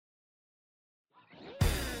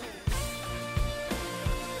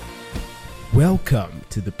Welcome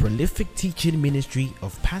to the prolific teaching ministry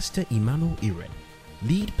of Pastor Emmanuel Iren,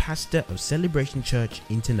 lead pastor of Celebration Church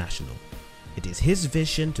International. It is his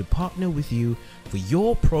vision to partner with you for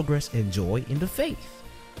your progress and joy in the faith.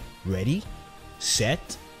 Ready,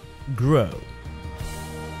 set, grow.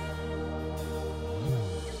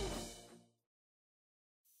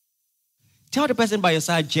 Tell the person by your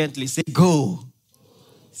side gently, say go.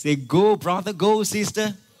 Say go, brother, go,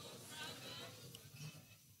 sister.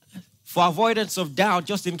 For avoidance of doubt,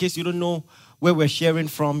 just in case you don't know where we're sharing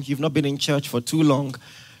from, you've not been in church for too long.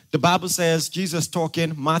 The Bible says, Jesus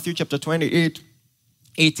talking, Matthew chapter 28,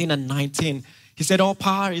 18 and 19. He said, all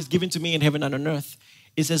power is given to me in heaven and on earth.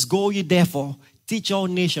 It says, go ye therefore, teach all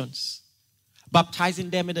nations, baptizing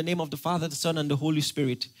them in the name of the Father, the Son, and the Holy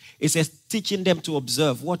Spirit. It says, teaching them to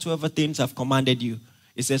observe whatsoever things I've commanded you.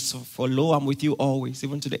 It says, for lo, I'm with you always,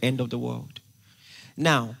 even to the end of the world.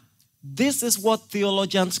 Now, this is what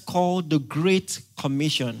theologians call the Great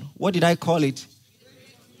Commission. What did I call it?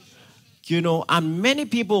 You know, and many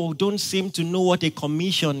people don't seem to know what a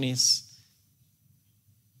commission is.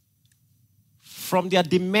 From their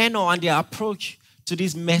demeanor and their approach to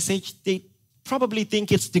this message, they probably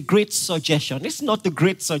think it's the Great Suggestion. It's not the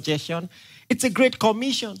Great Suggestion. It's a Great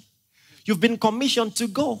Commission. You've been commissioned to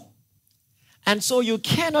go. And so you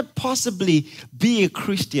cannot possibly be a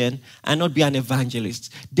Christian and not be an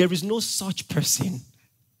evangelist. There is no such person.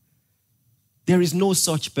 There is no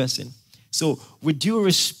such person. So with due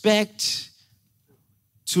respect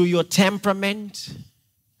to your temperament,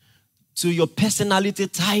 to your personality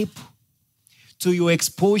type, to your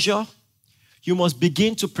exposure, you must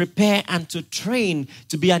begin to prepare and to train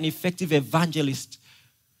to be an effective evangelist,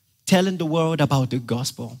 telling the world about the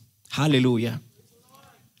gospel. Hallelujah.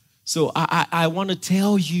 So I want to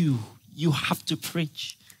tell you, you have to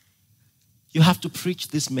preach. You have to preach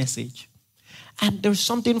this message. And there's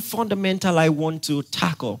something fundamental I want to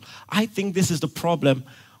tackle. I think this is the problem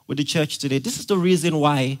with the church today. This is the reason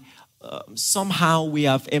why somehow we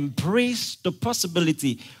have embraced the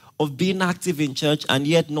possibility of being active in church and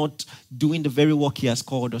yet not doing the very work He has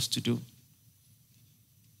called us to do.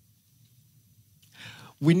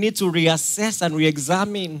 We need to reassess and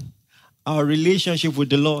re-examine our relationship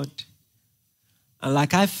with the Lord. And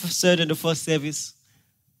like I've said in the first service,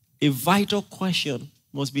 a vital question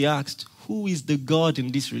must be asked: who is the God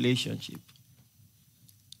in this relationship?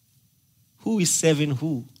 Who is serving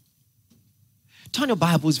who? Turn your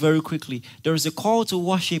Bibles very quickly. There is a call to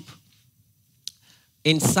worship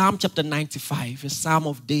in Psalm chapter 95, a Psalm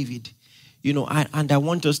of David. You know, and I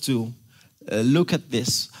want us to look at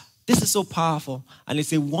this. This is so powerful, and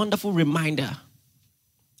it's a wonderful reminder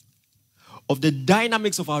of the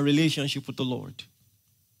dynamics of our relationship with the Lord.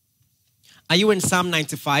 Are you in Psalm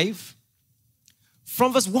 95?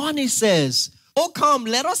 From verse 1 it says, "Oh come,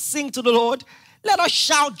 let us sing to the Lord. Let us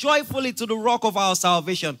shout joyfully to the rock of our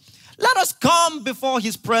salvation. Let us come before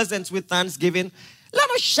His presence with thanksgiving. Let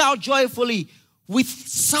us shout joyfully with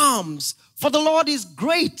psalms. For the Lord is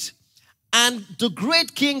great and the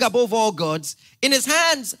great King above all gods. In His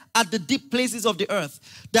hands are the deep places of the earth.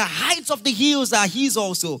 The heights of the hills are His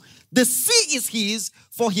also. The sea is His,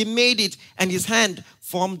 for He made it, and His hand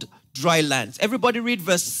formed dry lands." Everybody read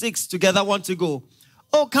verse 6 together. Want to go?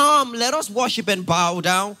 "Oh, come, let us worship and bow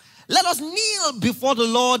down. Let us kneel before the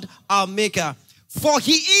Lord our Maker. For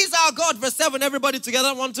He is our God." Verse 7, everybody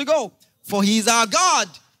together. Want to go? "For He is our God,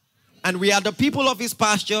 and we are the people of His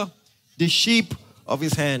pasture, the sheep of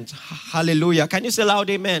His hand." Hallelujah. Can you say loud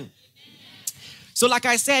amen? So like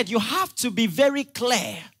I said, you have to be very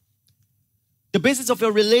clear the basis of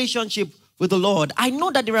your relationship with the Lord. I know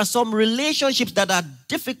that there are some relationships that are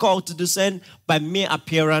difficult to discern by mere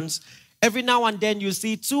appearance. Every now and then you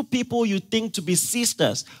see two people you think to be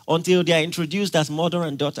sisters until they are introduced as mother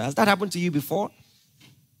and daughter. Has that happened to you before?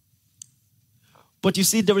 But you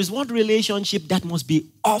see, there is one relationship that must be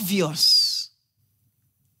obvious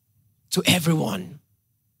to everyone.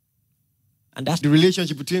 And that's the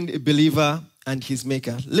relationship between a believer and his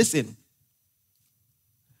Maker. Listen.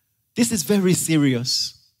 This is very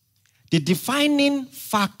serious. The defining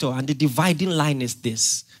factor and the dividing line is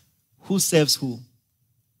this: who serves who?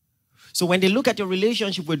 So when they look at your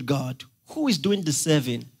relationship with God, who is doing the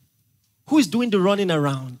serving? Who is doing the running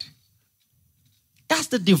around? That's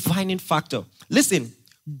the defining factor. Listen,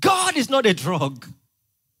 God is not a drug.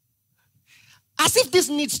 As if this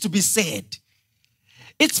needs to be said.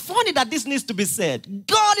 It's funny that this needs to be said.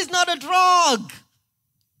 God is not a drug.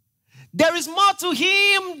 There is more to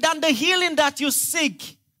Him than the healing that you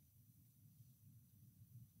seek.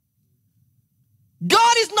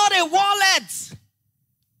 God is not a wallet.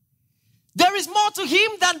 There is more to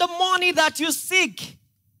Him than the money that you seek.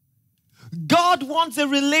 God wants a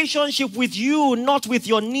relationship with you, not with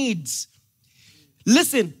your needs.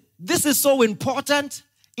 Listen, this is so important.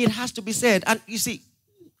 It has to be said. And you see,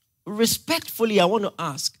 respectfully, I want to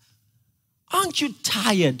ask, aren't you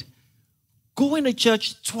tired going to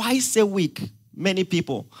church twice a week, many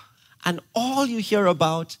people, and all you hear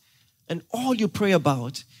about and all you pray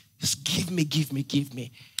about is give me, give me, give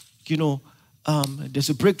me. You know, there's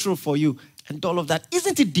a breakthrough for you and all of that.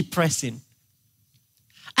 Isn't it depressing?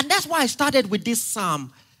 And that's why I started with this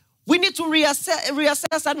psalm. We need to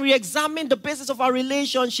reassess and re-examine the basis of our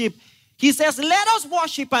relationship. He says, let us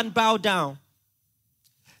worship and bow down.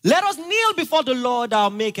 Let us kneel before the Lord our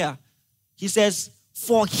Maker. He says,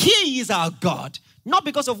 for he is our God. Not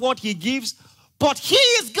because of what he gives, but he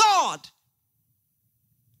is God.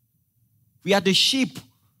 We are the sheep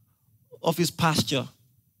of his pasture.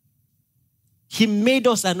 He made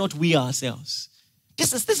us and not we ourselves.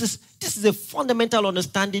 This is a fundamental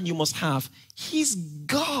understanding you must have. He's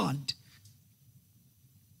God.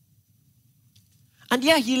 And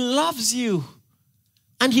yeah, he loves you.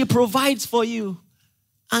 And he provides for you.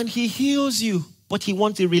 And he heals you. But he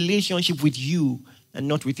wants a relationship with you and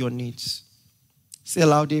not with your needs. Say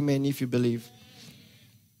aloud amen if you believe.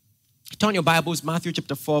 Turn your Bibles, Matthew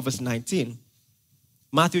chapter 4, verse 19.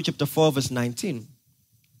 Matthew chapter 4, verse 19.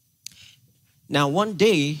 Now, one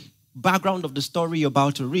day, background of the story you're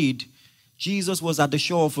about to read, Jesus was at the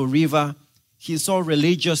shore of a river. He saw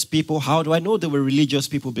religious people. How do I know they were religious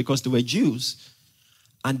people? Because they were Jews.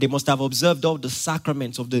 And they must have observed all the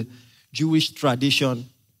sacraments of the Jewish tradition,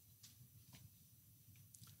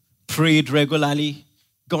 prayed regularly,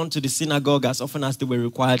 gone to the synagogue as often as they were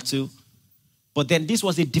required to. But then this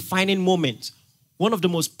was a defining moment, one of the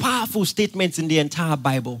most powerful statements in the entire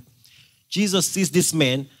Bible. Jesus sees this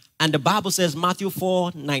man, and the Bible says, Matthew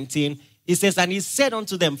 4:19, it says, and he said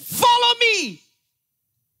unto them, follow me,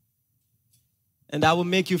 and I will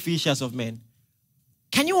make you fishers of men.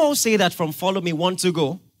 Can you all say that from follow me, one to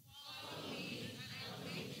go?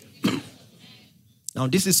 Now,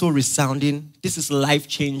 this is so resounding. This is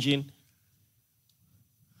life-changing.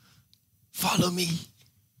 Follow me.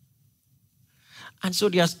 And so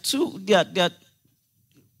there's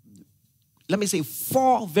let me say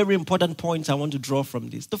 4 very important points I want to draw from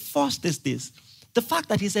this. The first is this. The fact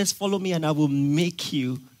that he says, follow me and I will make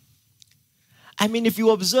you. I mean, if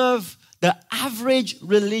you observe the average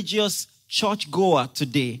religious churchgoer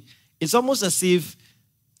today, it's almost as if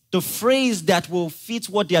the phrase that will fit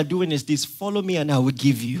what they are doing is this: follow me and I will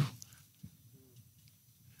give you.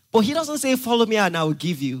 But he doesn't say, follow me and I will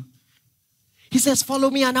give you. He says, follow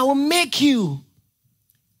me and I will make you.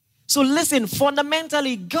 So listen,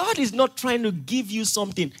 fundamentally, God is not trying to give you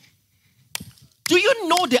something. Do you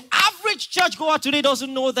know the average churchgoer today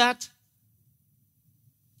doesn't know that?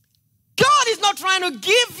 God is not trying to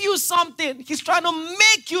give you something. He's trying to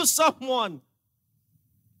make you someone.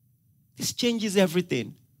 This changes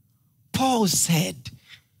everything. Paul said,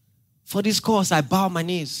 for this cause I bow my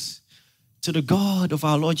knees to the God of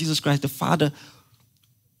our Lord Jesus Christ, the Father,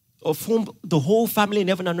 of whom the whole family in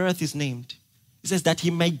heaven and earth is named. He says that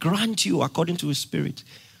he may grant you, according to his Spirit,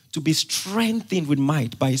 to be strengthened with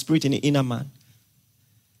might by his Spirit in the inner man.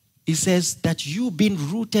 He says that you being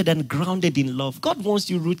rooted and grounded in love. God wants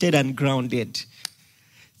you rooted and grounded.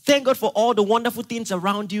 Thank God for all the wonderful things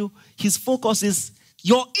around you. His focus is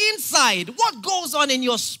your inside. What goes on in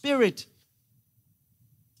your spirit?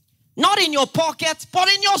 Not in your pocket, but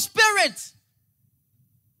in your spirit.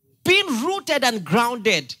 Being rooted and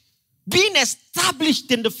grounded. Being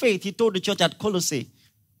established in the faith, he told the church at Colossae.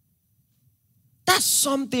 That's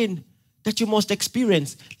something that you must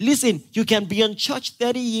experience. Listen, you can be in church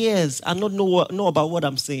 30 years and not know about what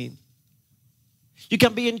I'm saying. You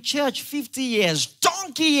can be in church 50 years,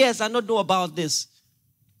 donkey years and not know about this.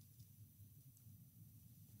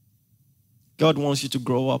 God wants you to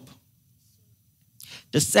grow up.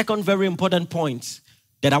 The second very important point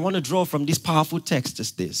that I want to draw from this powerful text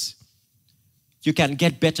is this. You can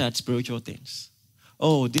get better at spiritual things.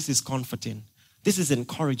 Oh, this is comforting. This is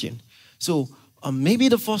encouraging. So maybe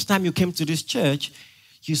the first time you came to this church,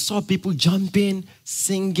 you saw people jumping,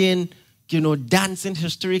 singing, dancing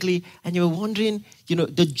hysterically, and you were wondering,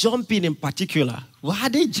 the jumping in particular. Why are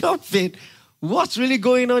they jumping? What's really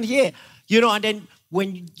going on here? And then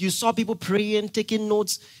when you saw people praying, taking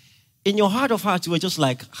notes, in your heart of hearts, you were just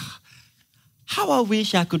like, how I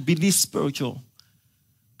wish I could be this spiritual.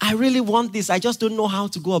 I really want this. I just don't know how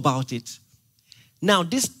to go about it. Now,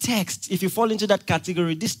 this text, if you fall into that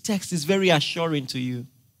category, this text is very assuring to you.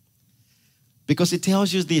 Because it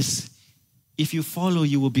tells you this: if you follow,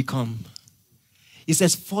 you will become. It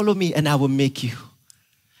says, follow me and I will make you.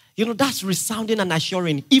 That's resounding and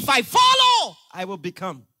assuring. If I follow, I will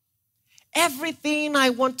become. Everything I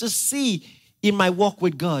want to see in my walk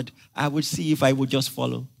with God, I would see if I would just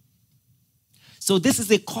follow. So this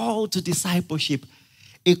is a call to discipleship,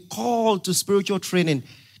 a call to spiritual training.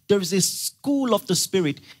 There is a school of the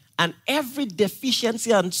Spirit, and every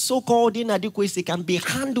deficiency and so-called inadequacy can be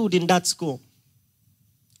handled in that school.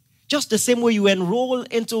 Just the same way you enroll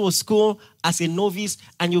into a school as a novice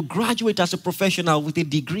and you graduate as a professional with a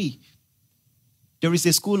degree. There is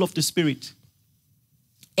a school of the Spirit.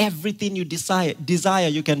 Everything you desire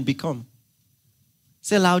you can become.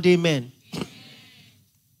 Say loud, amen.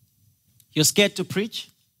 You're scared to preach?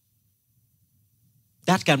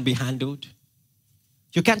 That can be handled.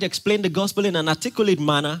 You can't explain the gospel in an articulate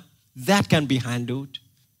manner? That can be handled.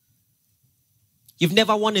 You've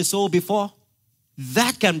never won a soul before?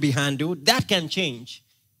 That can be handled. That can change.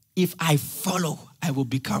 If I follow, I will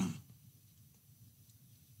become.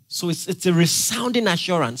 So it's a resounding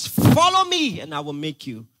assurance. Follow me and I will make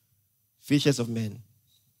you fishers of men.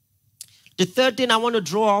 The third thing I want to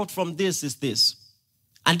draw out from this is this.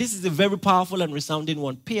 And this is a very powerful and resounding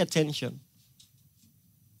one. Pay attention.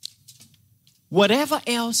 Whatever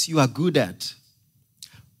else you are good at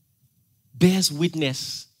bears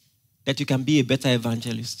witness that you can be a better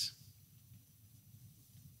evangelist.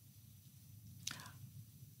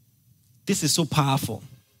 This is so powerful.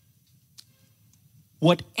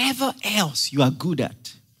 Whatever else you are good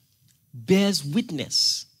at bears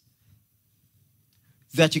witness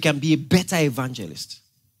that you can be a better evangelist.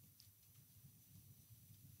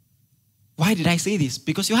 Why did I say this?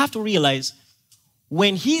 Because you have to realize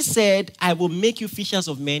when he said, I will make you fishers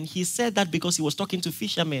of men, he said that because he was talking to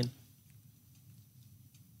fishermen.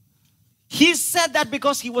 He said that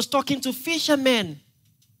because he was talking to fishermen.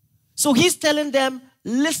 So he's telling them,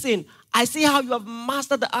 listen, I see how you have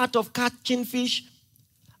mastered the art of catching fish.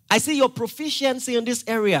 I see your proficiency in this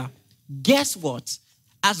area. Guess what?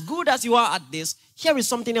 As good as you are at this, here is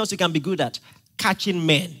something else you can be good at. Catching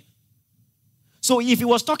men. So if he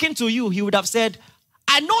was talking to you, he would have said,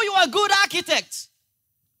 I know you are a good architect,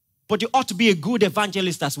 but you ought to be a good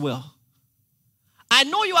evangelist as well. I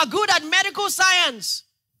know you are good at medical science.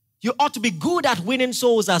 You ought to be good at winning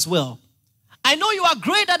souls as well. I know you are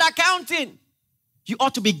great at accounting. You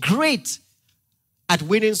ought to be great at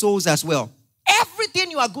winning souls as well.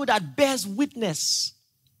 Everything you are good at bears witness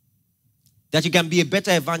that you can be a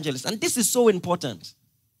better evangelist. And this is so important.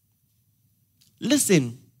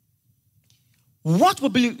 Listen, what will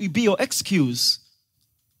be your excuse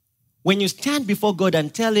when you stand before God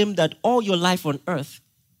and tell him that all your life on earth,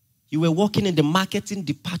 you were working in the marketing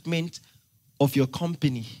department of your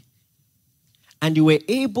company and you were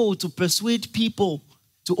able to persuade people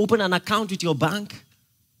to open an account with your bank,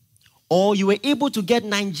 or you were able to get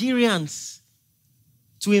Nigerians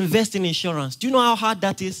to invest in insurance? Do you know how hard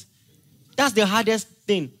that is? That's the hardest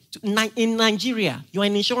thing. In Nigeria, you're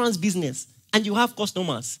in insurance business and you have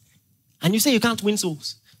customers and you say you can't win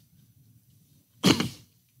souls.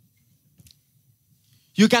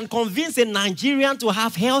 You can convince a Nigerian to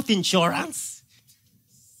have health insurance.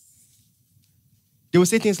 They will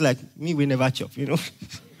say things like, me, we never chop, you know.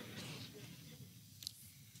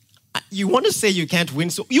 You want to say you can't win,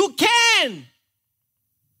 so you can.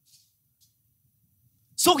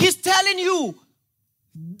 So he's telling you,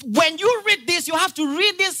 when you read this, you have to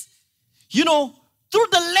read this, through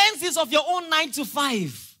the lenses of your own 9 to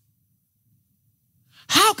 5.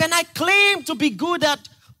 How can I claim to be good at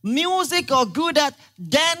music or good at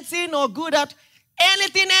dancing or good at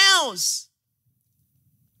anything else?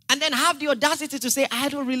 And then have the audacity to say, I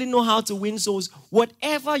don't really know how to win souls.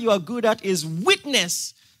 Whatever you are good at is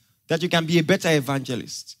witness that you can be a better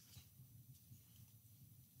evangelist.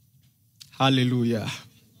 Hallelujah.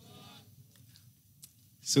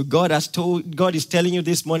 So God is telling you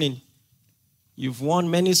this morning, you've won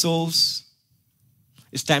many souls.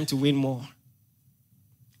 It's time to win more.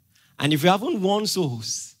 And if you haven't won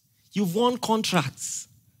souls, you've won contracts.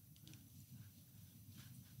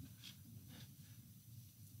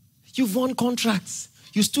 You've won contracts.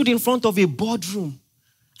 You stood in front of a boardroom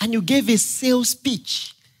and you gave a sales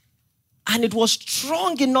pitch. And it was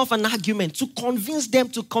strong enough an argument to convince them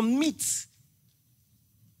to commit.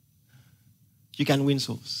 You can win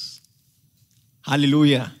souls.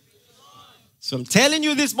 Hallelujah. So I'm telling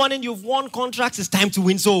you this morning, you've won contracts. It's time to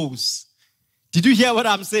win souls. Did you hear what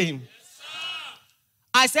I'm saying? Yes, sir.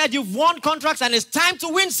 I said you've won contracts and it's time to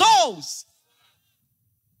win souls.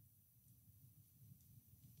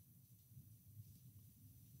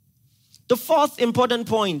 The fourth important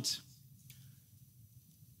point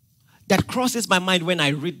that crosses my mind when I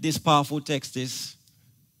read this powerful text is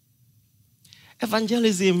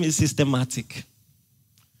evangelism is systematic.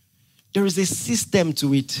 There is a system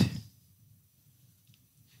to it.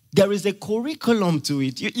 There is a curriculum to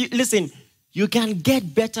it. Listen, you can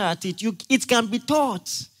get better at it. It can be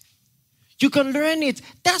taught. You can learn it.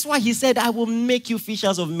 That's why he said, I will make you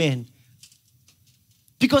fishers of men.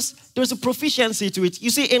 Because there's a proficiency to it. You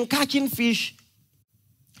see, in catching fish,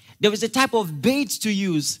 there is a type of bait to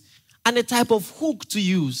use and a type of hook to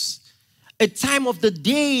use. A time of the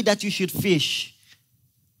day that you should fish.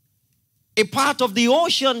 A part of the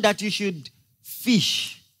ocean that you should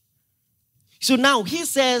fish. So now he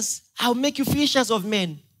says, I'll make you fishers of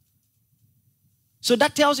men. So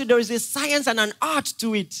that tells you there is a science and an art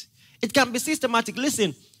to it. It can be systematic.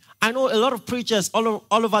 Listen, I know a lot of preachers all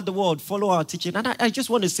over the world follow our teaching. And I just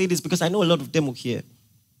want to say this because I know a lot of them will hear.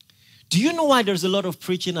 Do you know why there's a lot of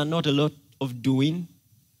preaching and not a lot of doing?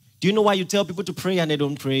 Do you know why you tell people to pray and they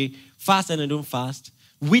don't pray, fast and they don't fast,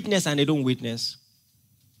 witness and they don't witness?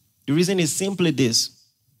 The reason is simply this.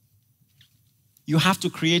 You have to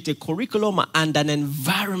create a curriculum and an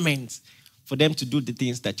environment for them to do the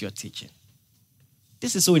things that you're teaching.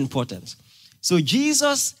 This is so important. So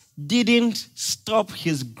Jesus didn't stop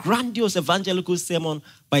his grandiose evangelical sermon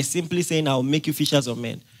by simply saying, I'll make you fishers of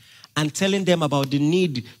men, and telling them about the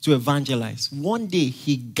need to evangelize. One day,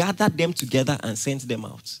 he gathered them together and sent them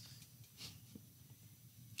out.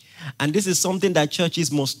 And this is something that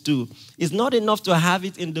churches must do. It's not enough to have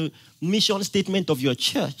it in the mission statement of your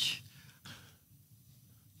church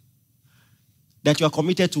that you are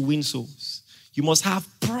committed to win souls. You must have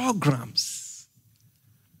programs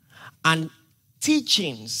and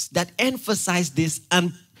teachings that emphasize this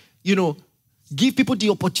and, give people the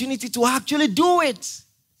opportunity to actually do it.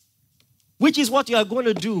 Which is what you are going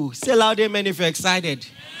to do. Say loud amen if you're excited.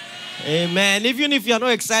 Amen. Even if you're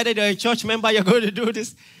not excited, you're a church member, you're going to do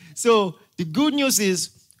this. So the good news is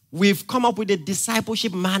we've come up with a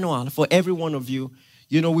discipleship manual for every one of you.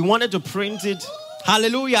 We wanted to print it.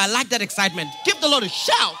 Hallelujah. I like that excitement. Give the Lord a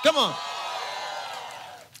shout. Come on.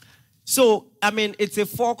 So, it's a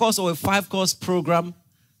 4-course or a 5-course program.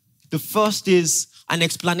 The first is an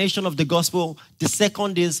explanation of the gospel. The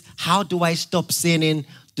second is, how do I stop sinning?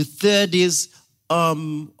 The third is,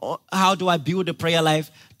 how do I build a prayer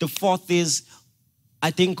life? The fourth is,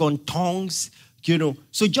 I think, on tongues,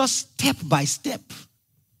 So just step by step.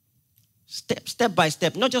 Step by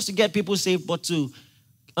step. Not just to get people saved, but to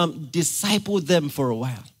disciple them for a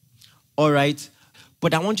while. All right?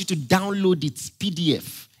 But I want you to download its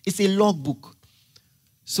PDF. It's a logbook.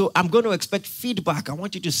 So I'm going to expect feedback. I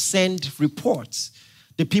want you to send reports.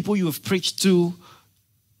 The people you have preached to,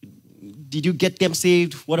 did you get them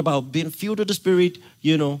saved? What about being filled with the Spirit?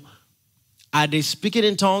 Are they speaking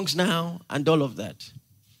in tongues now? And all of that.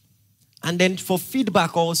 And then for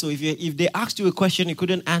feedback also, if they asked you a question you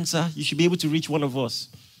couldn't answer, you should be able to reach one of us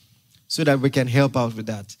so that we can help out with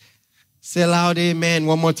that. Say loud amen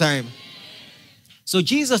one more time. So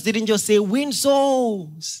Jesus didn't just say, win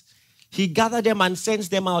souls. He gathered them and sent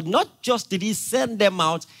them out. Not just did he send them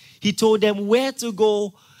out, he told them where to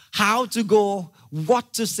go, how to go,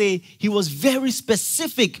 what to say. He was very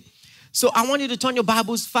specific. So I want you to turn your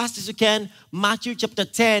Bibles fast as you can. Matthew chapter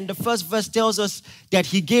 10, the first verse tells us that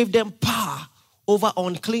he gave them power over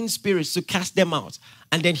unclean spirits to cast them out.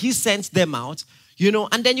 And then he sent them out,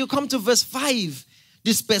 And then you come to verse 5,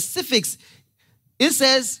 the specifics. It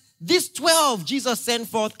says, these 12 Jesus sent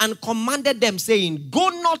forth and commanded them, saying, go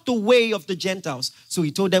not the way of the Gentiles. So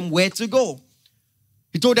he told them where to go.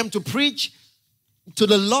 He told them to preach to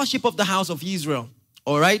the lordship of the house of Israel.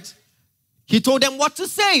 All right? He told them what to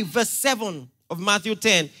say. Verse 7 of Matthew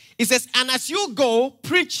 10. It says, and as you go,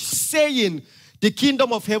 preach, saying, the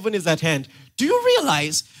kingdom of heaven is at hand. Do you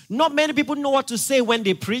realize not many people know what to say when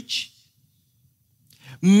they preach?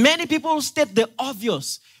 Many people state the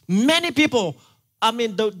obvious. Many people,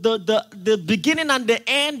 the beginning and the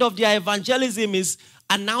end of their evangelism is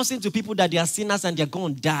announcing to people that they are sinners and they're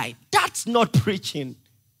going to die. That's not preaching.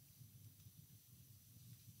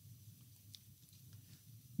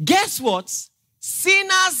 Guess what?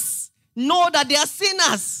 Sinners know that they are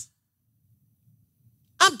sinners.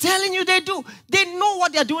 I'm telling you, they do. They know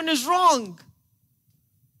what they're doing is wrong.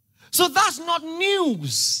 So that's not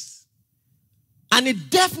news. And it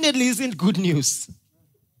definitely isn't good news.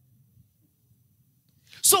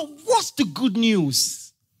 So what's the good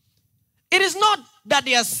news? It is not that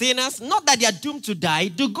they are sinners, not that they are doomed to die.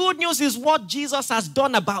 The good news is what Jesus has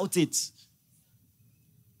done about it.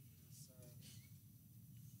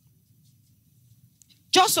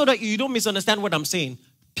 Just so that you don't misunderstand what I'm saying.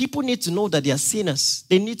 People need to know that they are sinners.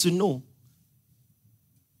 They need to know.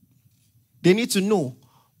 They need to know.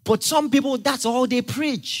 But some people, that's all they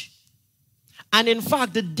preach. And in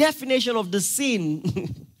fact, the definition of the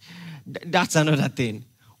sin That's another thing.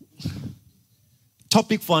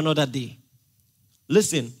 Topic for another day.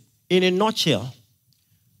 Listen, in a nutshell,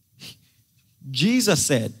 Jesus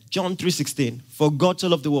said, John 3:16, for God so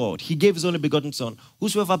loved the world, he gave his only begotten son.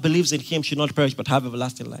 Whosoever believes in him should not perish but have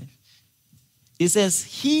everlasting life. It says,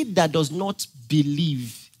 he that does not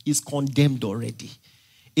believe is condemned already.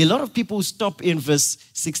 A lot of people stop in verse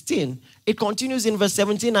 16. It continues in verse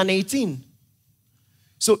 17 and 18.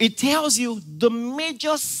 So it tells you the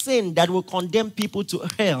major sin that will condemn people to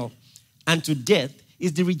hell and to death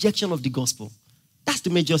is the rejection of the gospel. That's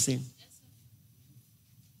the major sin.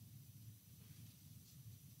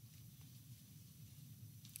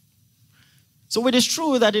 So it is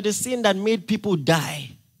true that it is sin that made people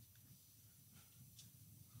die.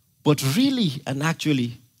 But really and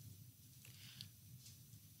actually,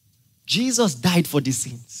 Jesus died for the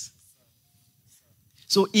sins.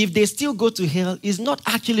 So if they still go to hell, it's not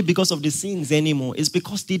actually because of the sins anymore. It's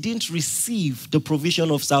because they didn't receive the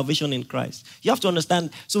provision of salvation in Christ. You have to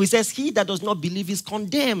understand. So he says, he that does not believe is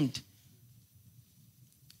condemned.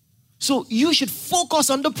 So you should focus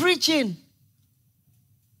on the preaching.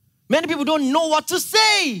 Many people don't know what to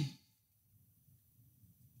say.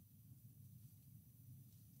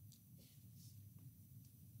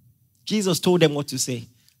 Jesus told them what to say.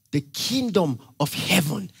 The kingdom of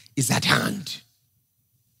heaven is at hand.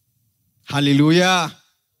 Hallelujah.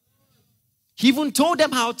 He even told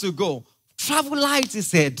them how to go. Travel light, he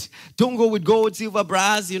said. Don't go with gold, silver,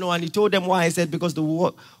 brass, and he told them why. He said, because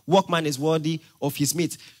the workman is worthy of his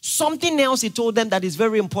meat. Something else he told them that is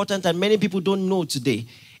very important and many people don't know today.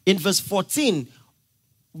 In verse 14,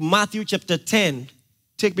 Matthew chapter 10,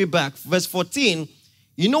 take me back. Verse 14,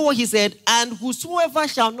 you know what he said? And whosoever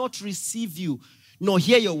shall not receive you, nor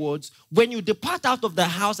hear your words, when you depart out of the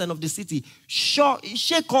house and of the city,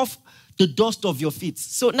 shake off the dust of your feet.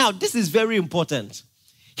 So now, this is very important.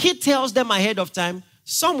 He tells them ahead of time,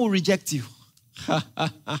 some will reject you.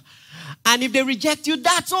 And if they reject you,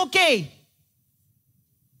 that's okay.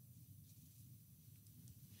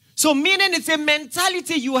 So meaning it's a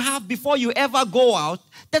mentality you have before you ever go out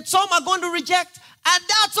that some are going to reject, and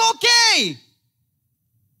that's okay.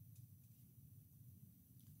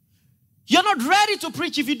 You're not ready to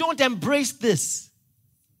preach if you don't embrace this.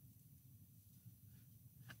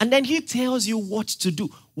 And then he tells you what to do.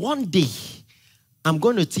 One day, I'm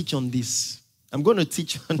going to teach on this. I'm going to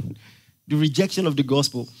teach on the rejection of the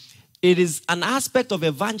gospel. It is an aspect of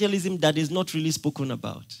evangelism that is not really spoken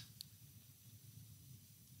about.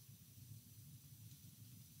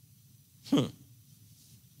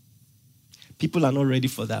 People are not ready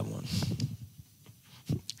for that one.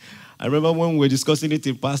 I remember when we were discussing it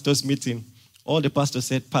in pastor's meeting, all the pastors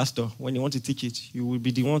said, Pastor, when you want to teach it, you will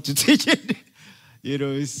be the one to teach it.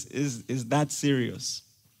 It's that serious.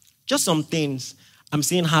 Just some things I'm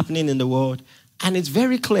seeing happening in the world, and it's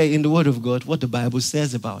very clear in the Word of God what the Bible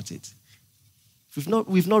says about it.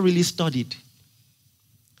 We've not really studied.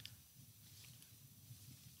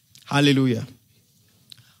 Hallelujah.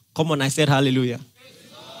 Come on, I said hallelujah.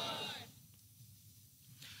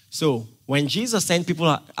 So, when Jesus sent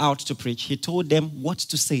people out to preach, he told them what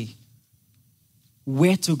to say,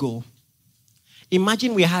 where to go.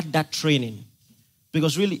 Imagine we had that training.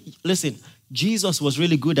 Because really, listen, Jesus was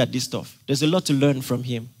really good at this stuff. There's a lot to learn from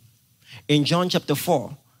him. In John chapter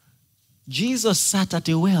 4, Jesus sat at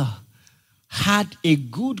a well, had a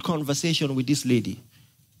good conversation with this lady.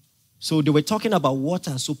 So they were talking about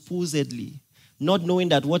water, supposedly, not knowing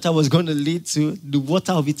that water was going to lead to the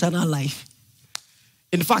water of eternal life.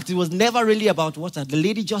 In fact, it was never really about water. The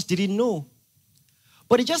lady just didn't know.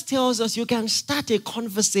 But it just tells us you can start a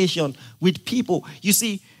conversation with people. You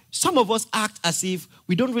see, some of us act as if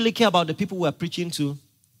we don't really care about the people we're preaching to.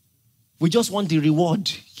 We just want the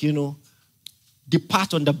reward, the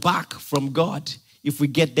pat on the back from God if we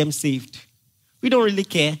get them saved. We don't really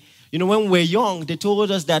care. When we were young, they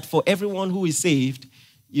told us that for everyone who is saved,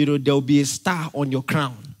 there'll be a star on your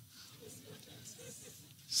crown.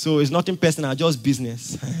 So it's nothing personal, just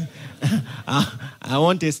business. I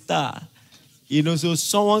want a star. So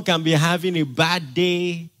someone can be having a bad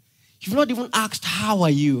day. You've not even asked, how are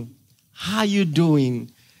you? How are you doing?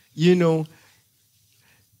 You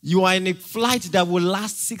are in a flight that will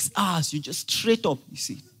last 6 hours. You just straight up. You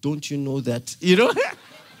see, don't you know that?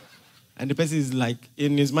 And the person is like,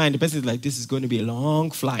 in his mind, the person is like, this is going to be a long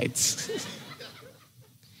flight.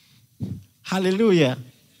 Hallelujah.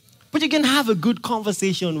 But you can have a good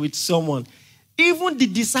conversation with someone. Even the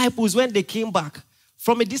disciples, when they came back,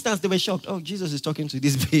 from a distance, they were shocked. Oh, Jesus is talking to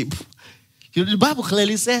this babe. The Bible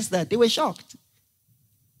clearly says that. They were shocked.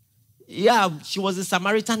 Yeah, she was a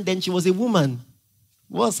Samaritan, then she was a woman.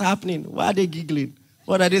 What's happening? Why are they giggling?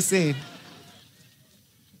 What are they saying?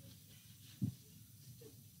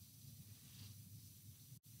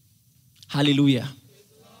 Hallelujah.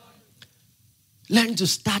 Learn to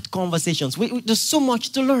start conversations. There's so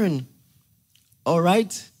much to learn. All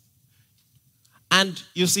right? And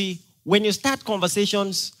you see, when you start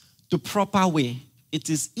conversations the proper way, it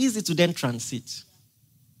is easy to then transit.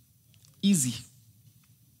 Easy.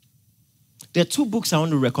 There are 2 books I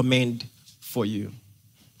want to recommend for you.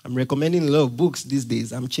 I'm recommending a lot of books these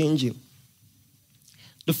days. I'm changing.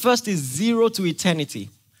 The first is Zero to Eternity.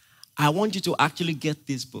 I want you to actually get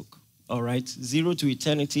this book. All right? Zero to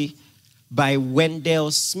Eternity by Wendell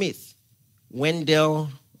Smith. Wendell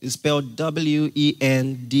is spelled Wendell.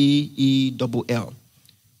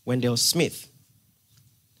 Wendell Smith.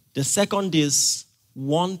 The second is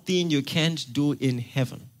One Thing You Can't Do in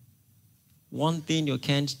Heaven. One Thing You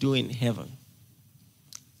Can't Do in Heaven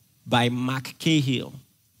by Mark Cahill.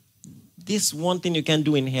 This One Thing You Can't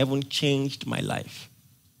Do in Heaven changed my life.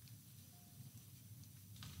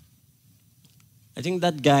 I think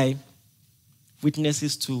that guy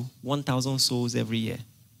witnesses to 1,000 souls every year.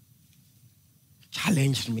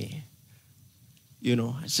 Challenged me. You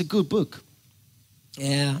know, it's a good book.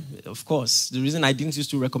 Yeah, of course. The reason I didn't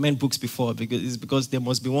used to recommend books before is because there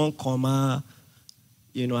must be one comma,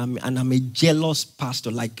 you know, and I'm a jealous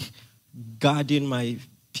pastor, like guarding my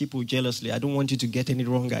people jealously. I don't want you to get any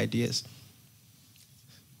wrong ideas.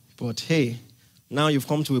 But hey, now you've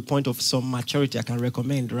come to a point of some maturity I can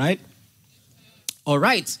recommend, right? All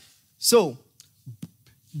right. So,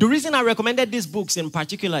 the reason I recommended these books in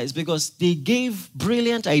particular is because they gave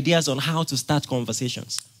brilliant ideas on how to start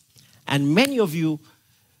conversations. And many of you,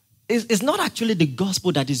 it's not actually the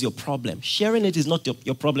gospel that is your problem. Sharing it is not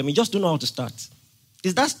your problem. You just don't know how to start.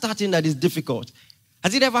 It's that starting that is difficult.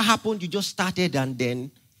 Has it ever happened? You just started and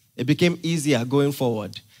then it became easier going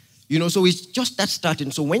forward. You know, so it's just that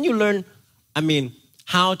starting. So when you learn,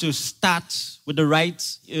 how to start with the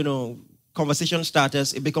right, conversation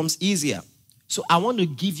starters, it becomes easier. So I want to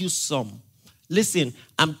give you some. Listen,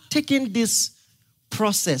 I'm taking this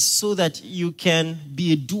process so that you can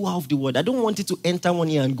be a doer of the word. I don't want it to enter one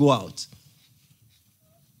ear and go out.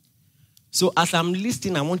 So as I'm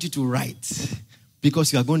listening, I want you to write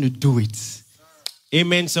because you are going to do it.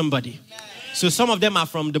 Amen, somebody. So some of them are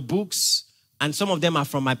from the books and some of them are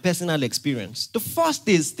from my personal experience. The first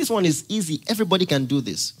is, this one is easy. Everybody can do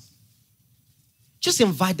this. Just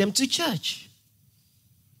invite them to church.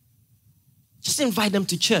 Just invite them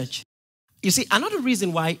to church. You see, another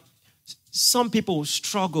reason why some people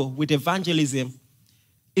struggle with evangelism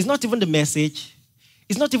is not even the message.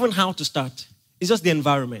 It's not even how to start. It's just the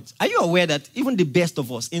environment. Are you aware that even the best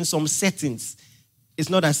of us, in some settings, it's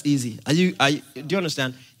not as easy? Do you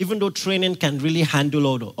understand? Even though training can really handle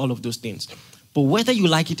all of those things. But whether you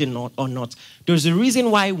like it or not, there's a reason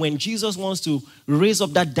why when Jesus wants to raise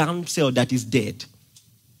up that damsel that is dead,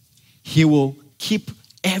 he will keep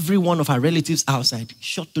every one of our relatives outside,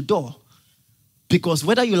 shut the door. Because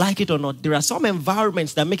whether you like it or not, there are some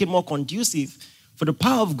environments that make it more conducive for the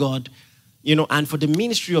power of God, and for the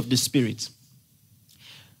ministry of the Spirit.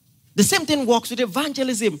 The same thing works with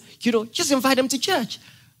evangelism. Just invite them to church.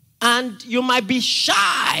 And you might be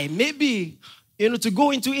shy, maybe, to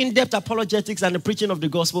go into in-depth apologetics and the preaching of the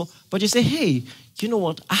gospel. But you say, hey, you know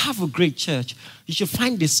what? I have a great church. You should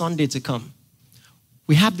find this Sunday to come.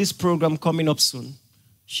 We have this program coming up soon. You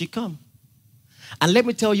should come. And let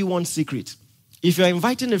me tell you one secret. If you're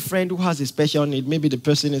inviting a friend who has a special need, maybe the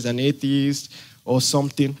person is an atheist or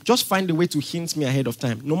something, just find a way to hint me ahead of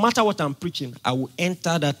time. No matter what I'm preaching, I will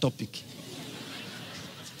enter that topic.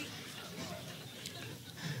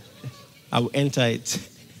 I will enter it.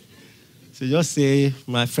 So just say,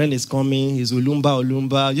 my friend is coming, he's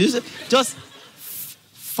Olumba. Just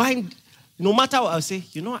find, no matter what I'll say,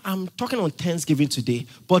 I'm talking on Thanksgiving today,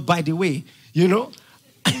 but by the way,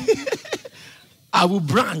 I will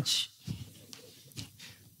branch.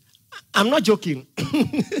 I'm not joking.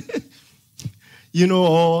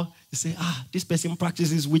 Or you say, this person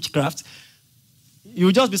practices witchcraft.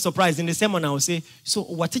 You'll just be surprised. In the sermon, I will say, so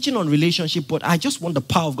we're teaching on relationship, but I just want the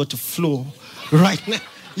power of God to flow right now.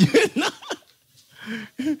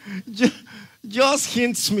 Just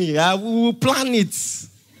hints me. I will plan it.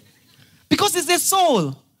 Because it's a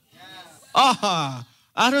soul. Yes.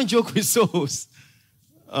 I don't joke with souls.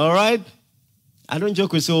 All right? I don't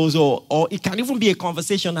joke with souls, or it can even be a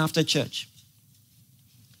conversation after church.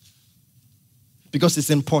 Because it's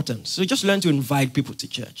important. So just learn to invite people to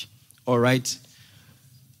church. All right?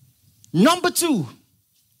 Number 2,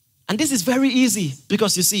 and this is very easy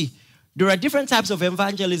because you see, there are different types of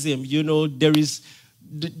evangelism. There is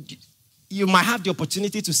you might have the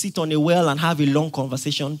opportunity to sit on a well and have a long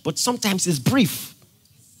conversation, but sometimes it's brief.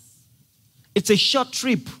 It's a short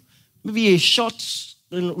trip, maybe a short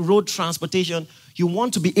road transportation. You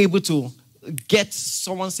want to be able to get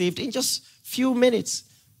someone saved in just a few minutes.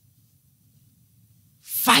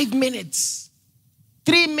 5 minutes.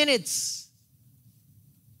 3 minutes.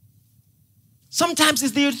 Sometimes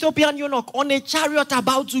it's the Ethiopian eunuch on a chariot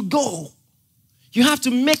about to go. You have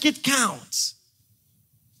to make it count.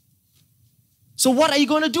 So what are you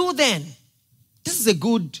going to do then? This is a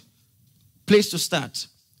good place to start.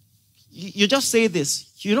 You just say this.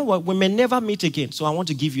 You know what? We may never meet again, so I want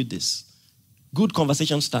to give you this. Good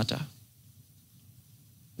conversation starter.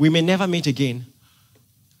 We may never meet again,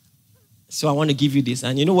 so I want to give you this.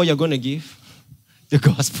 And you know what you're going to give? The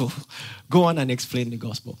gospel. Go on and explain the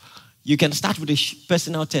gospel. You can start with a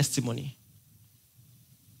personal testimony.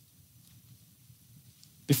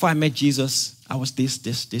 Before I met Jesus, I was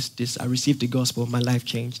this. I received the gospel. My life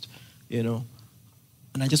changed, And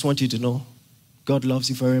I just want you to know, God loves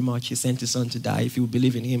you very much. He sent his son to die if you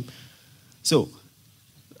believe in him. So,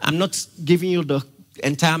 I'm not giving you the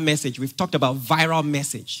entire message. We've talked about viral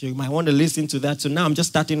message. You might want to listen to that. So now I'm just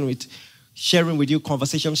starting with sharing with you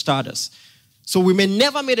conversation starters. So we may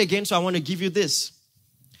never meet again, so I want to give you this.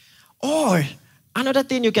 Or another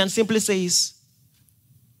thing you can simply say is,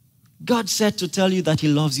 God said to tell you that he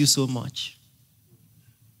loves you so much.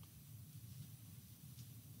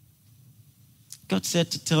 God said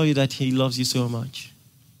to tell you that he loves you so much.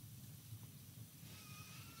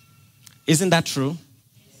 Isn't that true?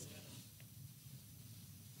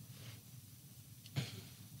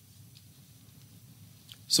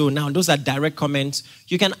 So now those are direct comments.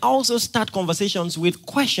 You can also start conversations with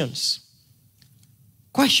questions.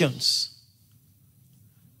 Questions.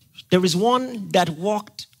 There is one that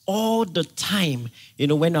walked all the time,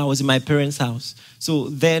 when I was in my parents' house. So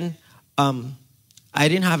then I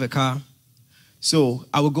didn't have a car. So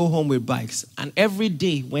I would go home with bikes. And every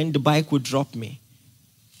day when the bike would drop me,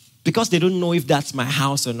 because they don't know if that's my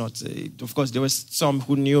house or not. Of course, there was some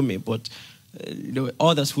who knew me, but there were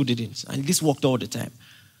others who didn't. And this walked all the time.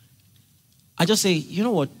 I just say, you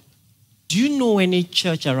know what? Do you know any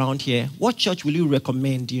church around here? What church will you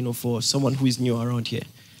recommend, for someone who is new around here?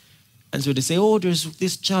 And so they say, oh, there's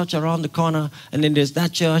this church around the corner, and then there's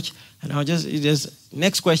that church. And I'll just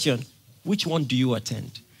next question, which one do you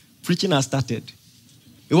attend? Preaching has started.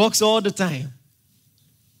 It works all the time.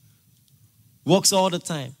 Works all the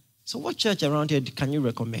time. So what church around here can you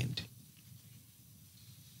recommend?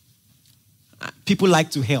 People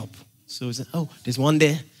like to help. So we say, oh, there's one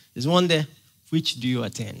there. There's one there. Which do you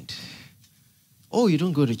attend? Oh, you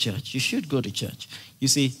don't go to church. You should go to church. You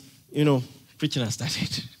see, preaching has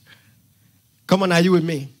started. Come on, are you with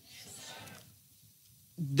me?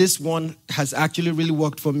 This one has actually really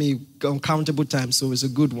worked for me uncountable times, so it's a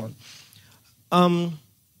good one.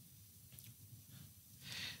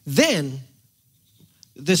 Then,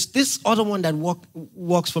 this other one that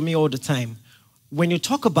works for me all the time. When you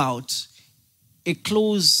talk about a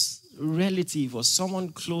close relative or someone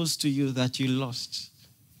close to you that you lost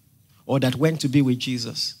or that went to be with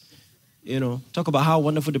Jesus, talk about how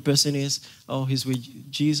wonderful the person is. Oh, he's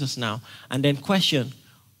with Jesus now. And then question,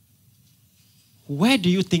 where do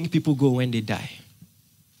you think people go when they die?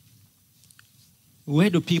 Where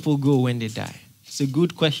do people go when they die? It's a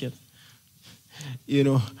good question.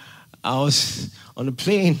 I was on a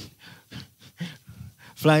plane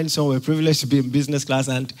flying somewhere, privileged to be in business class,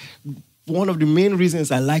 and one of the main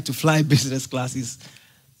reasons I like to fly business class is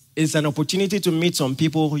it's an opportunity to meet some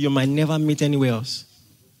people you might never meet anywhere else.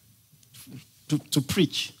 To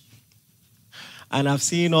preach. And I've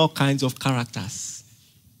seen all kinds of characters.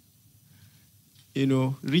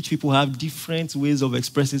 Rich people have different ways of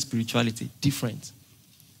expressing spirituality. Different.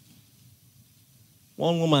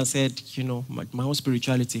 One woman said, my own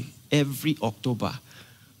spirituality, every October.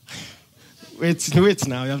 Wait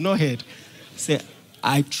now, you have not heard. Say,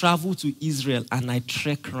 I travel to Israel and I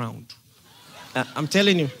trek around. I'm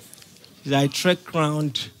telling you, I trek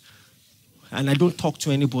around and I don't talk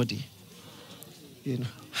to anybody. And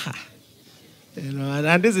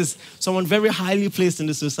this is someone very highly placed in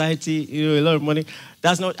the society, a lot of money.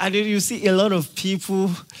 That's not, and then you see a lot of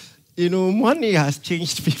people, money has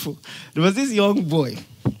changed people. There was this young boy.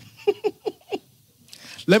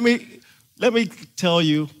 Let me tell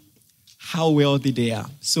you how wealthy they are.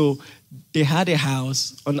 So they had a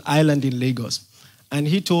house on an island in Lagos. And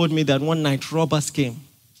he told me that one night robbers came.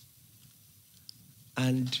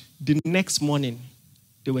 And the next morning,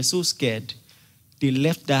 they were so scared, they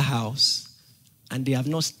left that house and they have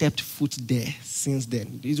not stepped foot there since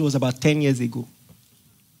then. This was about 10 years ago.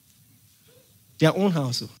 Their own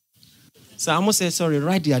house. So I almost said, sorry,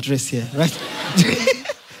 write the address here. Right?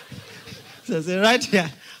 So I said, right here.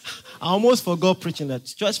 I almost forgot preaching that.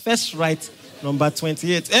 Just first write number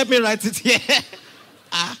 28. Help me write it here.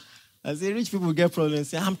 I say, rich people get problems.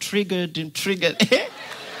 Say, I'm triggered and triggered.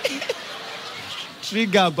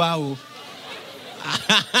 Trigger bow.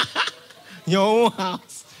 Your own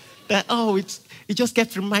house. That, it just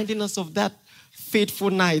kept reminding us of that fateful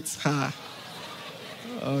night.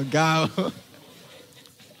 Oh, God.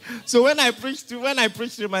 So when I preached to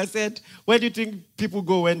him, I said, where do you think people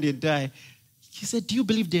go when they die? He said, do you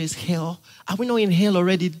believe there is hell? Are we not in hell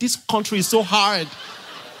already? This country is so hard.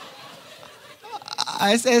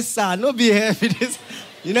 I said, sir, no be heavy.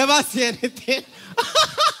 You never see anything.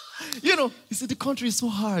 He said, the country is so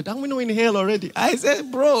hard. Are we not in hell already? I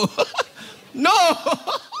said, bro, no.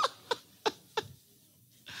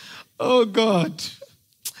 Oh, God.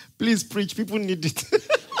 Please preach. People need it.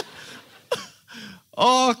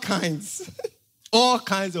 All kinds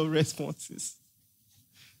of responses.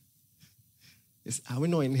 Are we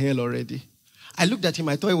not in hell already? I looked at him.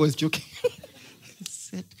 I thought he was joking. He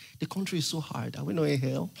said, the country is so hard. Are we not in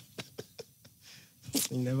hell?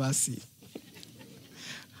 You never see.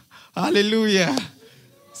 Hallelujah.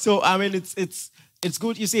 So, it's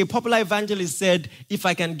good. You see, a popular evangelist said, if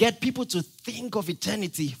I can get people to think of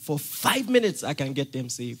eternity for 5 minutes, I can get them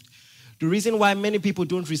saved. The reason why many people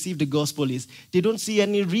don't receive the gospel is they don't see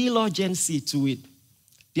any real urgency to it.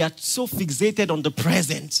 They are so fixated on the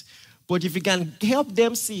present. But if you can help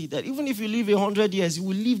them see that even if you live 100 years, you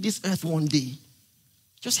will leave this earth one day.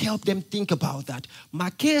 Just help them think about that.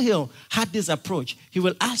 Mark Cahill had this approach. He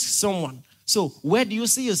will ask someone, so where do you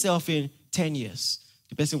see yourself in 10 years?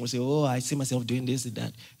 The person will say, I see myself doing this and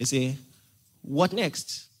that. They say, what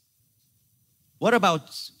next? What about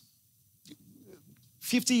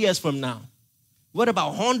 50 years from now? What about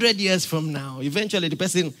 100 years from now? Eventually, the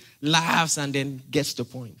person laughs and then gets the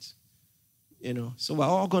point. So we're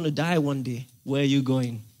all going to die one day. Where are you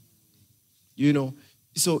going?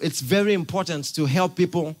 So it's very important to help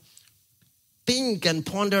people think and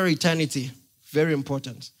ponder eternity. Very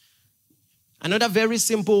important. Another very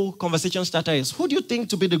simple conversation starter is, who do you think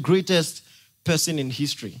to be the greatest person in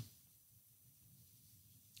history?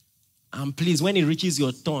 And please, when it reaches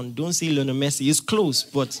your turn, don't say Lionel Messi. It's close,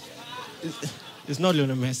 but it's not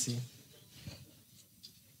Lionel Messi.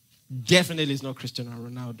 Definitely it's not Cristiano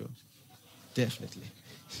Ronaldo. Definitely.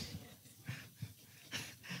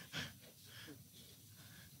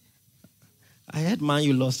 I heard Man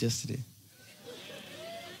U lost yesterday.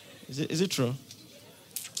 Is it true?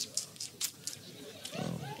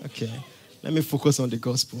 Oh, okay. Let me focus on the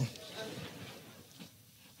gospel.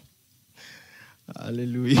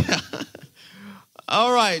 Hallelujah.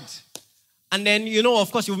 All right. And then,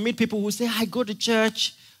 of course, you meet people who say, I go to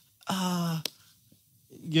church, and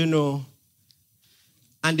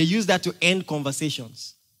they use that to end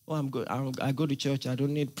conversations. Oh, I'm good. I go to church. I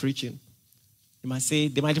don't need preaching. They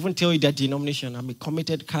might even tell you their denomination. I'm a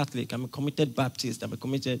committed Catholic. I'm a committed Baptist. I'm a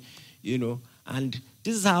committed, and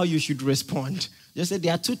this is how you should respond. Just say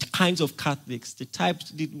there are two kinds of Catholics.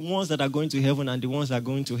 The ones that are going to heaven and the ones that are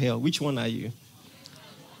going to hell. Which one are you?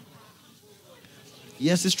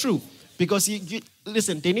 Yes, it's true. Because,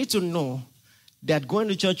 listen, they need to know that going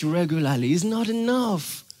to church regularly is not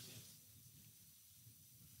enough.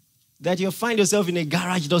 That you find yourself in a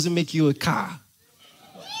garage doesn't make you a car.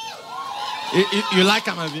 You like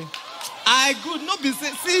him, have you? I could not be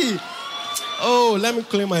see. Oh, let me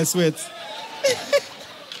clean my sweat.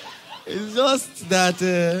 It's just that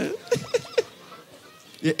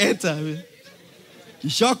you enter, he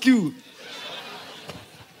shock you.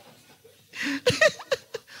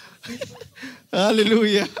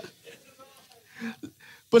 Hallelujah.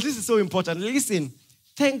 But this is so important. Listen,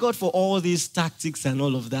 thank God for all these tactics and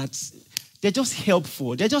all of that. They're just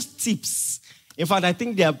helpful. They're just tips. In fact, I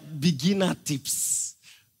think they are beginner tips.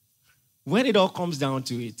 When it all comes down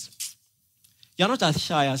to it, you're not as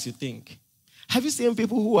shy as you think. Have you seen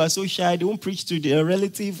people who are so shy, they won't preach to their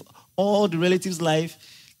relative, all the relatives' life,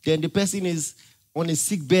 then the person is on a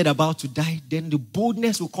sick bed about to die, then the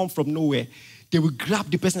boldness will come from nowhere. They will grab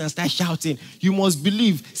the person and start shouting, you must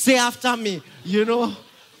believe, say after me.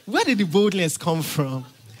 Where did the boldness come from?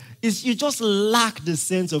 You just lack the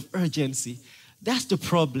sense of urgency. That's the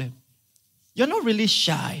problem. You're not really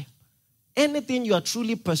shy. Anything you are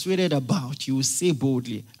truly persuaded about, you will say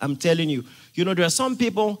boldly. I'm telling you. There are some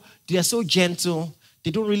people, they are so gentle,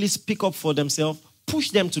 they don't really speak up for themselves.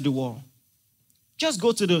 Push them to the wall. Just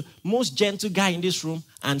go to the most gentle guy in this room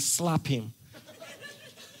and slap him.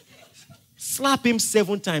 Slap him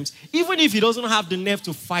 7 times. Even if he doesn't have the nerve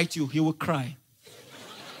to fight you, he will cry.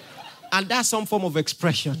 And that's some form of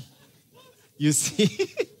expression. You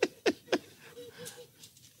see?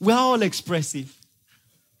 We're all expressive.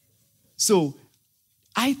 So,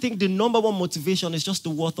 I think the number one motivation is just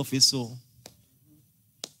the worth of his soul.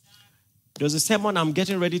 There's a sermon I'm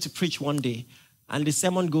getting ready to preach one day, and the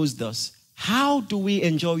sermon goes thus: how do we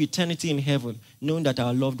enjoy eternity in heaven knowing that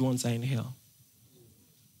our loved ones are in hell?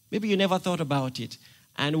 Maybe you never thought about it,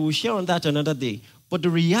 and we'll share on that another day. But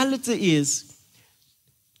the reality is,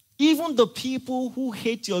 even the people who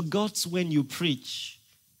hate your guts when you preach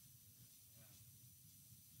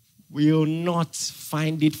will not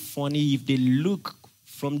find it funny if they look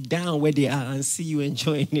from down where they are and see you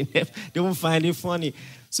enjoying it. They won't find it funny.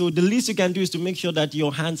 So the least you can do is to make sure that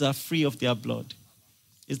your hands are free of their blood.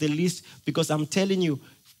 It's the least, because I'm telling you,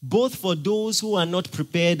 both for those who are not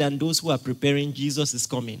prepared and those who are preparing, Jesus is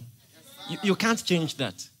coming. You can't change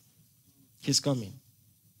that. He's coming.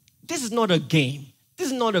 This is not a game. This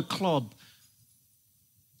is not a club.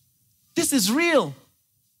 This is real.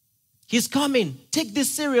 He's coming. Take this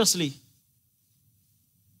seriously.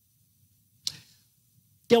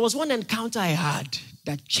 There was one encounter I had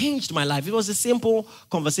that changed my life. It was a simple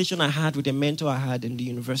conversation I had with a mentor I had in the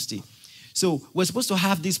university. So we're supposed to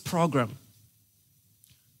have this program.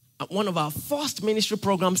 One of our first ministry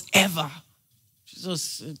programs ever. This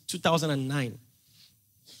was 2009.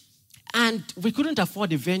 And we couldn't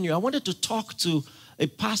afford a venue. I wanted to talk to a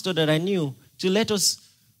pastor that I knew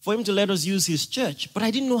for him to let us use his church. But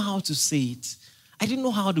I didn't know how to say it. I didn't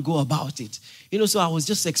know how to go about it. So I was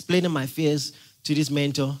just explaining my fears to this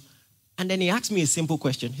mentor. And then he asked me a simple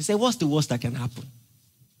question. He said, what's the worst that can happen?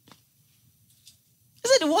 He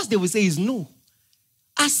said, the worst they will say is no.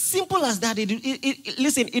 As simple as that.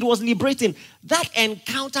 Listen, it was liberating. That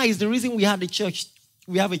encounter is the reason we have a church.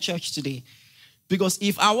 We have a church today. Because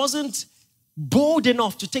if I wasn't bold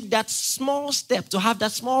enough to take that small step, to have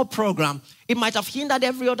that small program, it might have hindered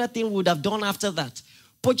every other thing we would have done after that.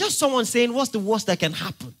 But just someone saying, what's the worst that can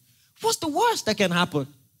happen? What's the worst that can happen?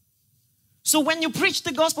 So when you preach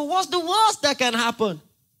the gospel, what's the worst that can happen?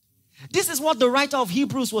 This is what the writer of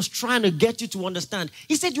Hebrews was trying to get you to understand.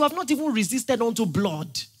 He said, you have not even resisted unto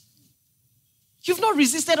blood. You've not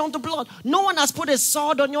resisted unto blood. No one has put a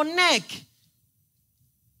sword on your neck.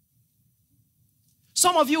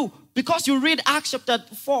 Some of you, because you read Acts chapter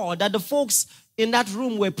 4, that the folks in that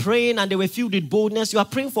room were praying and they were filled with boldness. You are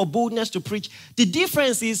praying for boldness to preach. The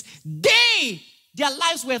difference is their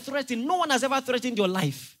lives were threatened. No one has ever threatened your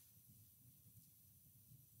life.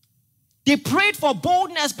 They prayed for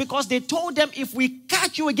boldness because they told them, if we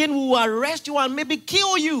catch you again, we will arrest you and maybe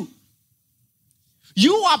kill you.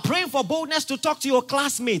 You are praying for boldness to talk to your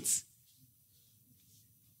classmates,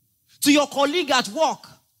 to your colleague at work.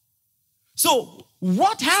 So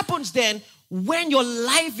what happens then when your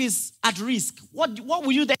life is at risk? What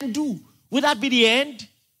will you then do? Will that be the end?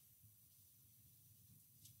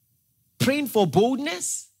 Praying for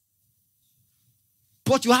boldness?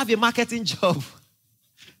 But you have a marketing job.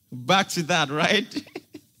 Back to that, right?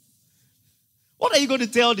 What are you going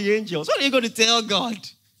to tell the angels? What are you going to tell God?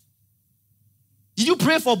 Did you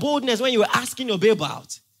pray for boldness when you were asking your babe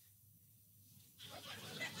out?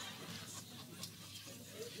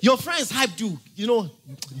 Your friends hyped you,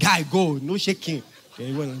 guy, go, no shaking.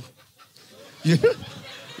 You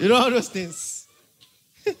know all those things.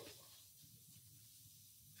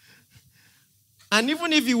 And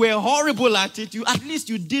even if you were horrible at it, at least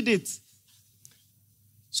you did it.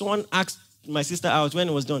 Someone asked my sister out when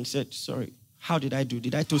it was done. She said, sorry, how did I do?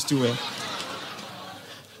 Did I toast you well?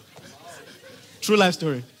 True life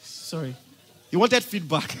story. Sorry. You wanted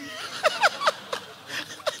feedback.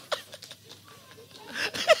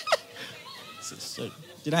 Sorry.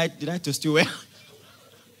 Did I toast you well?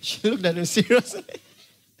 She looked at him seriously.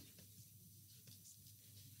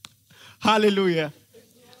 Hallelujah.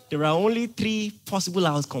 There are only 3 possible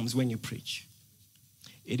outcomes when you preach.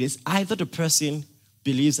 It is either the person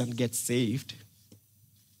believes and gets saved,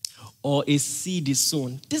 or a seed is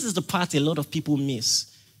sown. This is the part a lot of people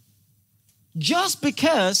miss. Just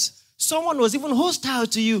because someone was even hostile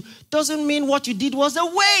to you doesn't mean what you did was a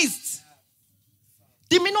waste.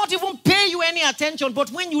 They may not even pay you any attention, but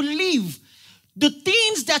when you leave, the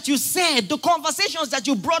things that you said, the conversations that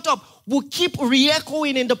you brought up will keep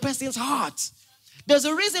re-echoing in the person's heart. There's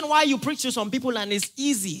a reason why you preach to some people and it's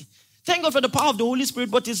easy. Thank God for the power of the Holy Spirit,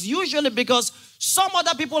 but it's usually because some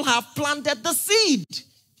other people have planted the seed.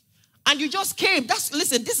 And you just came.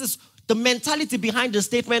 Listen, this is the mentality behind the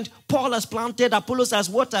statement, Paul has planted, Apollos has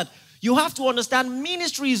watered. You have to understand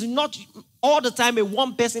ministry is not all the time a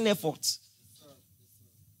one-person effort.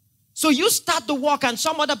 So you start the work and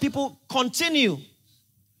some other people continue.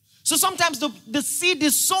 So sometimes the seed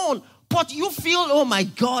is sown, But you feel, oh my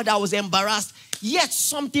God, I was embarrassed. Yet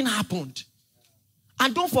something happened.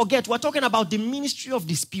 And don't forget, we're talking about the ministry of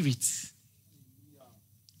the Spirit.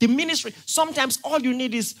 The ministry. Sometimes all you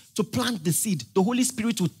need is to plant the seed. The Holy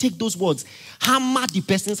Spirit will take those words, hammer the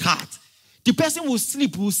person's heart. The person will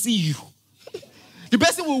sleep, will see you. The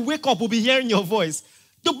person will wake up, will be hearing your voice.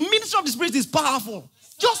 The ministry of the Spirit is powerful.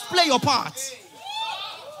 Just play your part.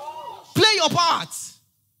 Play your part.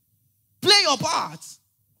 Play your part.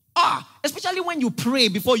 Especially when you pray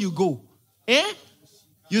before you go.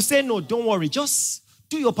 You say, no, don't worry. Just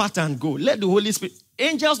do your part and go. Let the Holy Spirit.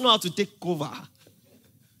 Angels know how to take over.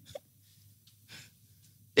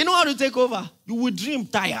 They know how to take over. You will dream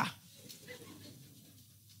tire.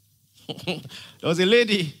 There was a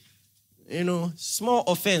lady, small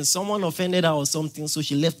offense. Someone offended her or something, so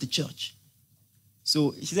she left the church.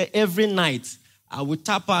 So she said every night, I would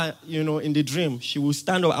tap her, in the dream. She would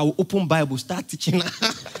stand up, I would open Bible, start teaching her.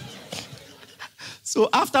 So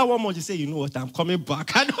after 1 month, she said, you know what, I'm coming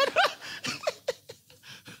back. I don't know.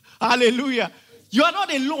 Hallelujah. You are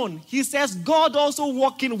not alone. He says, God also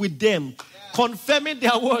working with them, confirming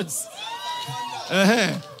their words.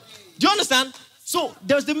 Do you understand? So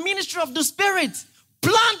there's the ministry of the Spirit.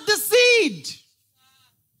 Plant the seed.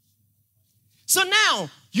 So now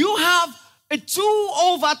you have a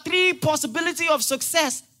 2/3 possibility of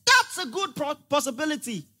success. That's a good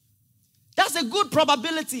possibility. That's a good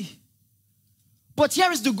probability. But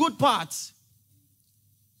here is the good part.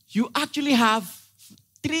 You actually have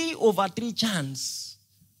 3/3 chance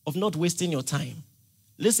of not wasting your time.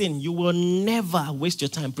 Listen, you will never waste your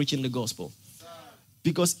time preaching the gospel.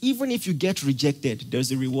 Because even if you get rejected,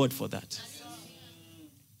 there's a reward for that.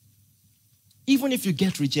 Even if you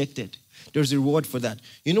get rejected, there's a reward for that.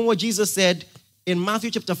 You know what Jesus said in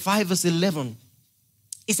Matthew chapter 5, verse 11?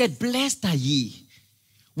 He said, blessed are ye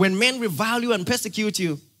when men revile you and persecute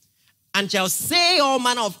you and shall say all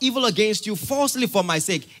manner of evil against you falsely for my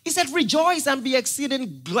sake. He said, rejoice and be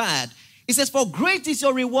exceeding glad. He says, for great is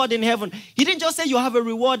your reward in heaven. He didn't just say you have a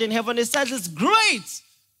reward in heaven. He says it's great.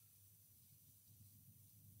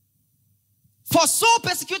 For so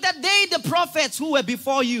persecuted they the prophets who were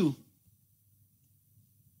before you.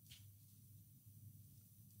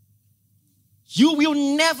 You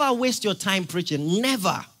will never waste your time preaching.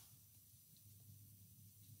 Never.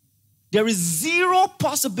 There is zero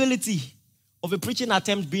possibility of a preaching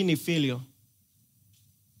attempt being a failure.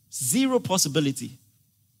 Zero possibility.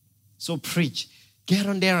 So preach. Get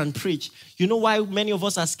on there and preach. You know why many of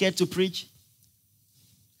us are scared to preach?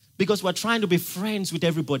 Because we're trying to be friends with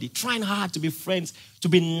everybody. Trying hard to be friends, to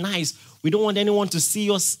be nice. We don't want anyone to see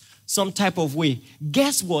us some type of way.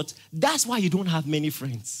 Guess what? That's why you don't have many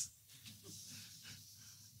friends.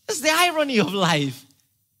 It's the irony of life.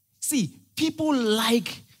 See, people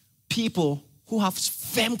like people who have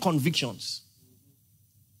firm convictions.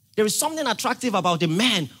 There is something attractive about a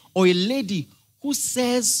man or a lady who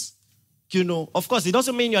says, of course, it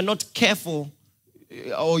doesn't mean you're not careful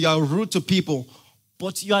or you're rude to people,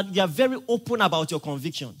 but you're very open about your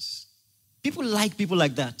convictions. People like people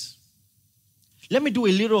like that. Let me do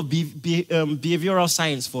a little behavioral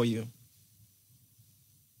science for you.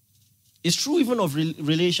 It's true even of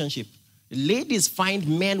relationship. Ladies find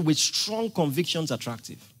men with strong convictions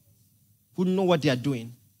attractive, who know what they are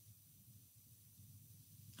doing,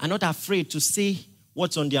 are not afraid to say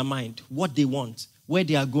what's on their mind, what they want, where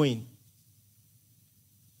they are going.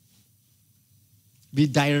 Be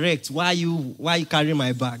direct. Why you carry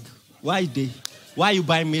my bag? Why you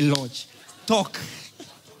buy me lunch? Talk.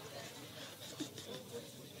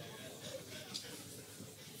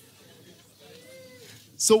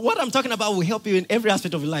 So what I'm talking about will help you in every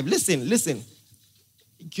aspect of your life. Listen.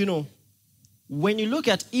 When you look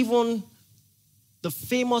at even the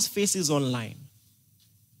famous faces online,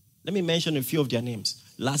 let me mention a few of their names.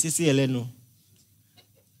 Lasisi Elenu,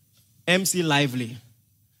 MC Lively,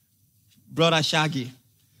 Brother Shaggy,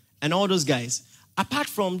 and all those guys. Apart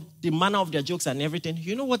from the manner of their jokes and everything,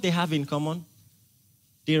 you know what they have in common?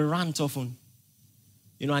 They rant often.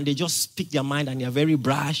 And they just speak their mind and they're very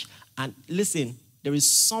brash. And listen, there is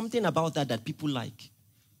something about that people like.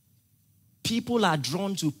 People are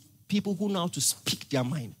drawn to people who know how to speak their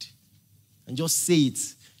mind and just say it.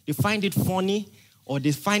 They find it funny or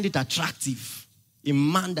they find it attractive. A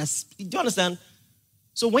man that's, do you understand?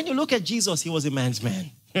 So when you look at Jesus, he was a man's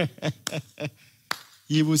man.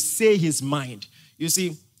 He will say his mind. You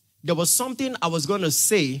see, there was something I was going to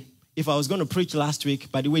say if I was going to preach last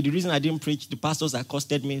week. By the way, the reason I didn't preach, the pastors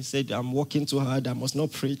accosted me, said I'm working too hard, I must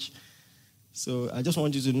not preach. So I just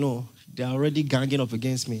want you to know, they're already ganging up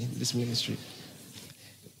against me in this ministry.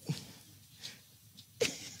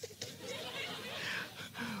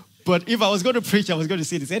 But if I was going to preach, I was going to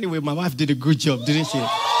say this. Anyway, my wife did a good job, didn't she?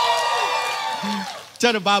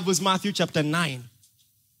 Turn the Bibles, Matthew chapter 9.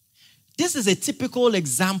 This is a typical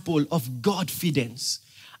example of Godfidence.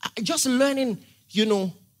 Just learning,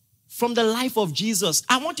 from the life of Jesus.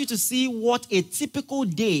 I want you to see what a typical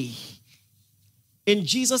day in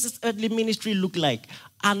Jesus' earthly ministry looked like.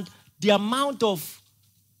 And the amount of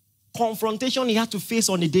confrontation he had to face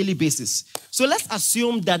on a daily basis. So let's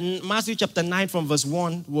assume that Matthew chapter 9 from verse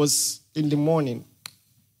 1 was in the morning,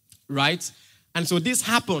 right? And so this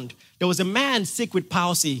happened. There was a man sick with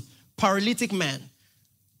palsy, paralytic man.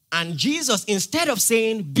 And Jesus, instead of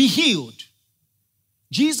saying, be healed,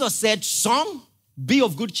 Jesus said, son, be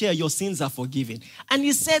of good cheer, your sins are forgiven. And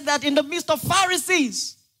he said that in the midst of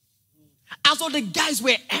Pharisees. And so the guys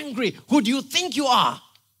were angry. Who do you think you are?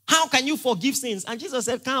 How can you forgive sins? And Jesus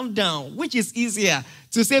said, calm down. Which is easier,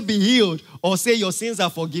 to say be healed or say your sins are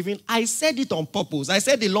forgiven? I said it on purpose. I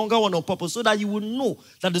said the longer one on purpose so that you will know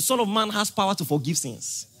that the Son of Man has power to forgive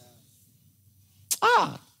sins.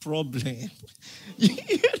 Problem.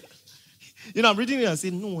 I'm reading it and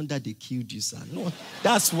saying, no wonder they killed you, son. No,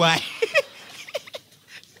 that's why.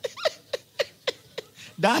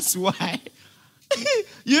 That's why.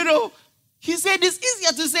 He said it's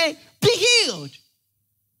easier to say, be healed.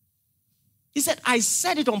 He said, I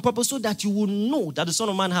said it on purpose so that you will know that the Son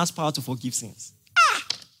of Man has power to forgive sins.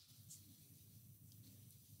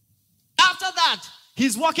 After that,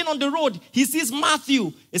 he's walking on the road. He sees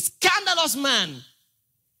Matthew, a scandalous man,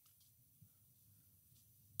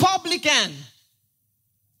 publican,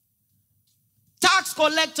 tax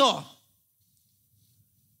collector.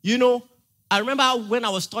 I remember when I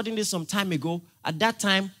was studying this some time ago, at that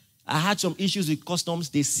time, I had some issues with customs.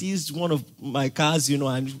 They seized one of my cars,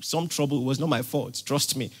 and some trouble. It was not my fault,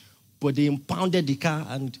 trust me. But they impounded the car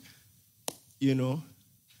and,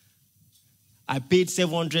 I paid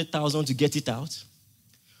 $700,000 to get it out.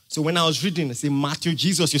 So when I was reading, I said, Matthew,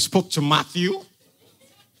 Jesus, you spoke to Matthew?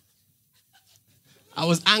 I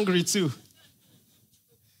was angry too.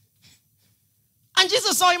 And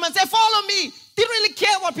Jesus saw him and said, follow me. Didn't really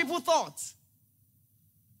care what people thought.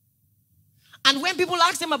 And when people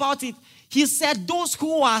asked him about it, he said, those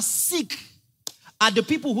who are sick are the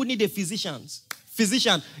people who need a physician.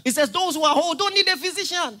 He says, those who are whole don't need a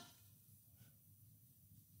physician.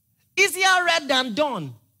 Easier read than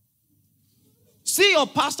done. See your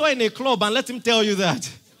pastor in a club and let him tell you that.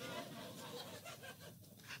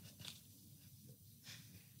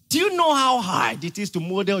 Do you know how hard it is to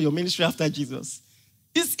model your ministry after Jesus?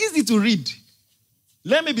 It's easy to read.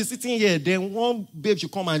 Let me be sitting here, then one babe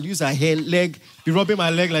should come and use her leg, be rubbing my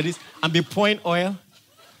leg like this, and be pouring oil,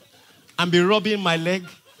 and be rubbing my leg,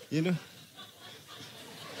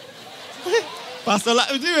 Pastor,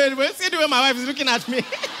 see the way my wife is looking at me.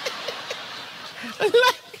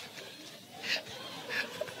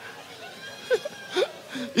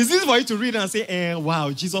 It's easy for you to read and say, wow,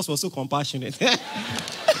 Jesus was so compassionate.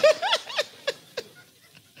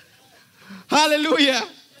 Hallelujah.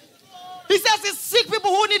 He says it's sick people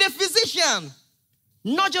who need a physician.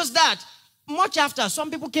 Not just that. Much after, some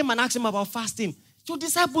people came and asked him about fasting. Your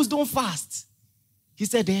disciples don't fast. He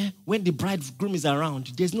said, when the bridegroom is around,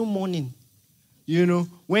 there's no mourning.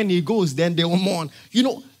 When he goes, then they will mourn.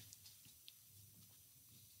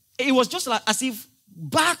 It was just like as if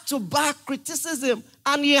back-to-back criticism,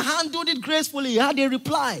 and he handled it gracefully. He had a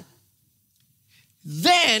reply.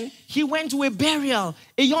 Then he went to a burial.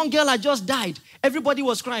 A young girl had just died. Everybody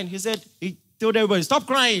was crying. He told everybody, stop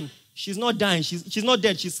crying. She's not dying. She's not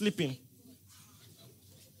dead. She's sleeping.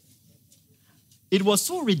 It was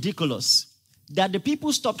so ridiculous that the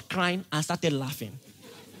people stopped crying and started laughing.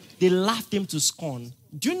 They laughed him to scorn.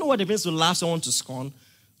 Do you know what it means to laugh someone to scorn?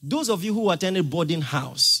 Those of you who attended boarding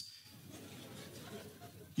house,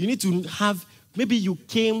 you need to have, maybe you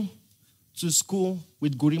came to school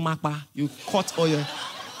with Gorimapa, you caught oil.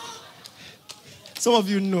 Some of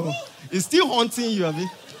you know. It's still haunting you, Abi.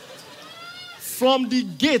 From the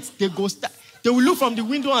gate, they will look from the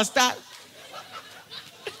window and start.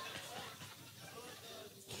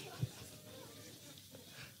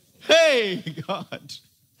 Hey, God.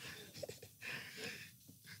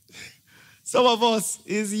 Some of us,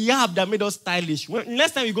 it's yab that made us stylish.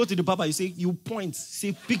 Next time you go to the barber, you point,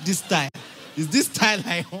 say, pick this style. Is this style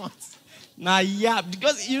I want? Now, yab,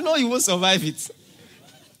 because you won't survive it.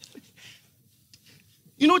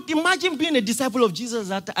 Imagine being a disciple of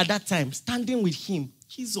Jesus at that time, standing with him.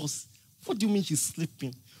 Jesus, what do you mean he's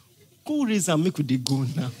sleeping? Go raise and make they go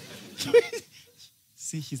now.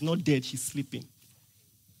 See, he's not dead, he's sleeping.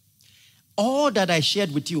 All that I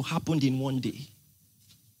shared with you happened in one day.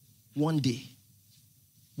 One day.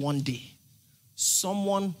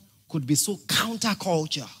 Someone could be so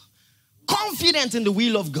counterculture, confident in the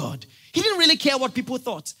will of God. He didn't really care what people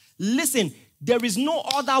thought. Listen, there is no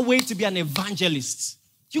other way to be an evangelist.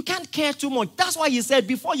 You can't care too much. That's why he said,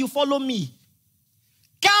 before you follow me,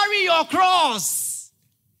 carry your cross.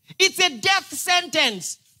 It's a death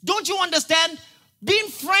sentence. Don't you understand? Being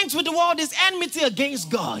friends with the world is enmity against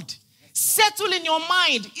God. Settle in your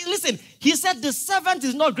mind. Listen, he said the servant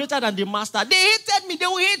is not greater than the master. They hated me, they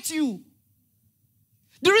will hate you.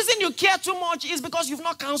 The reason you care too much is because you've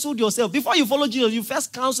not counseled yourself. Before you follow Jesus, you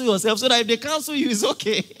first counsel yourself so that if they counsel you, it's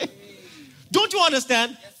okay. Don't you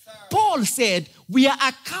understand? Yes, Paul said, we are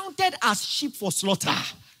accounted as sheep for slaughter.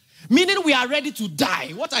 Meaning we are ready to die.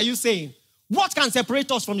 What are you saying? What can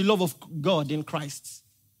separate us from the love of God in Christ?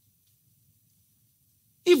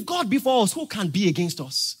 If God be for us, who can be against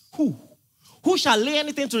us? Who? Who shall lay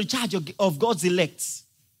anything to the charge of God's elect?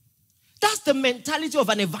 That's the mentality of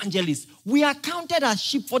an evangelist. We are counted as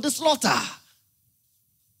sheep for the slaughter.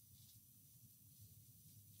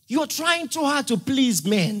 You're trying too hard to please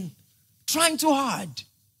men. Trying too hard.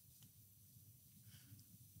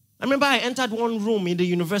 I remember I entered one room in the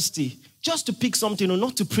university just to pick something, or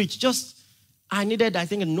not to preach. I needed, I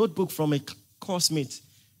think, a notebook from a course mate,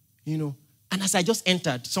 And as I just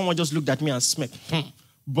entered, someone just looked at me and smirked.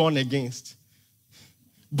 Born again,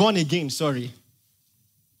 sorry.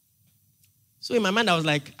 So in my mind, I was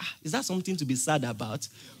like, is that something to be sad about?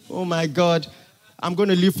 Oh my God, I'm going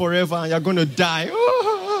to live forever and you're going to die.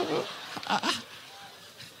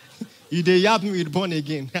 You dey yab me with born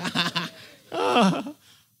again. I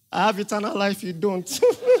have eternal life, you don't.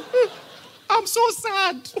 I'm so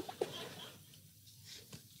sad.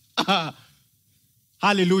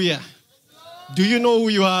 Hallelujah. Do you know who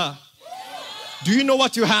you are? Do you know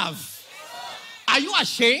what you have? Are you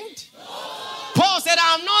ashamed? Paul said,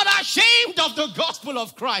 I'm not ashamed of the gospel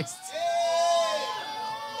of Christ.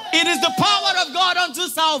 It is the power of God unto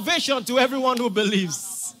salvation to everyone who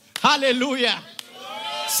believes. Hallelujah.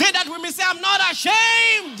 Say that with me. Say, I'm not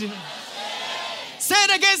ashamed. Say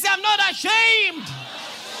it again. Say, I'm not ashamed.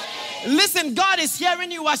 Listen, God is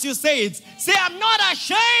hearing you as you say it. Say, I'm not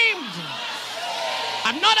ashamed.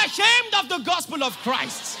 I'm not ashamed of the gospel of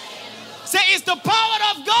Christ. Say, it's the power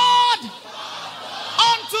of God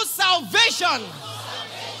unto salvation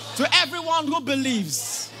to everyone who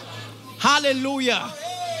believes. Hallelujah.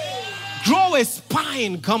 Grow a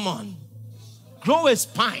spine, come on. Grow a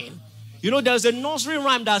spine. There's a nursery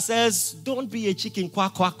rhyme that says, don't be a chicken,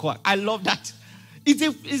 quack, quack, quack. I love that.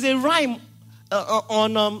 It's a rhyme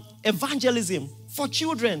on evangelism for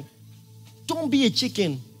children. Don't be a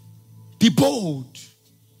chicken. Be bold.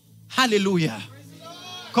 Hallelujah.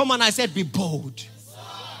 Come on, I said be bold.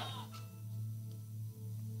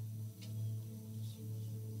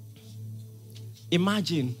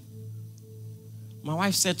 Imagine, my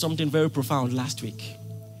wife said something very profound last week.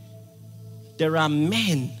 There are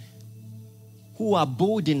men who are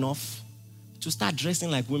bold enough to start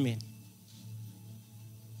dressing like women.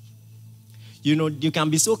 You can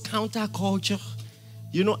be so counterculture,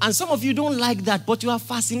 and some of you don't like that, but you are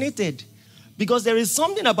fascinated. Because there is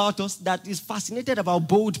something about us that is fascinated about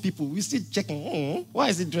bold people. We still checking, why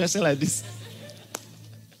is he dressing like this?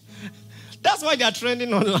 That's why they are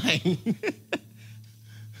trending online.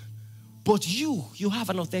 But you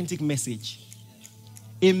have an authentic message.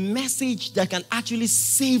 A message that can actually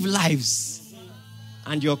save lives.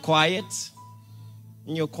 And you're quiet.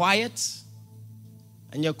 And you're quiet.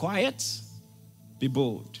 And you're quiet. Be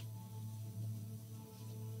bold.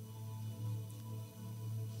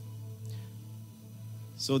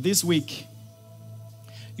 So this week,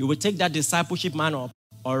 you will take that discipleship manual,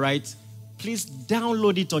 all right? Please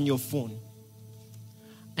download it on your phone.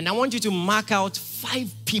 And I want you to mark out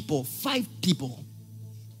 5 people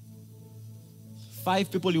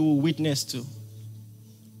you will witness to.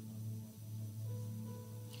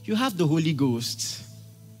 You have the Holy Ghost.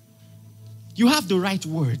 You have the right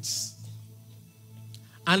words.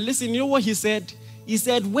 And listen, you know what he said? He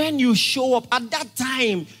said, when you show up at that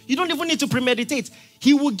time, you don't even need to premeditate.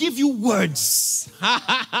 He will give you words.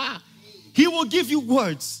 He will give you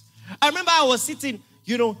words. I remember I was sitting,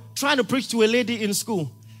 trying to preach to a lady in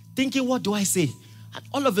school, thinking, what do I say? And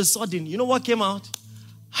all of a sudden, you know what came out?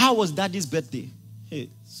 How was daddy's birthday? Hey,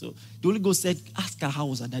 so the Holy Ghost said, ask her how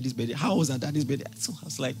was her daddy's birthday? How was her daddy's birthday? So I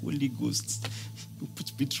was like, Holy Ghost, you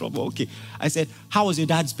put me in trouble. Okay. I said, how was your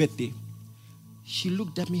dad's birthday? She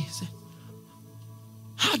looked at me and said,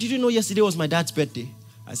 how did you know yesterday was my dad's birthday?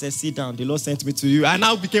 I said, sit down. The Lord sent me to you. I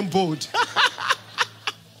now became bold.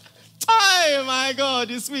 Oh, my God.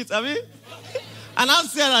 It's sweet. I mean, and I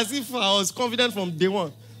said as if I was confident from day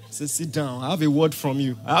one. I said, sit down. I have a word from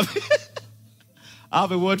you. I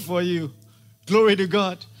have a word for you. Glory to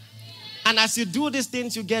God. And as you do these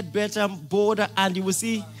things, you get better, bolder, and you will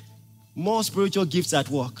see more spiritual gifts at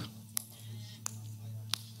work.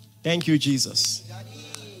 Thank you, Jesus.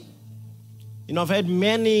 You know, I've heard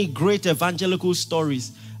many great evangelical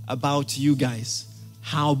stories about you guys.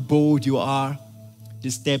 How bold you are, the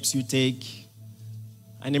steps you take.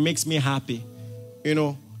 And it makes me happy. You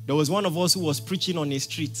know, there was one of us who was preaching on a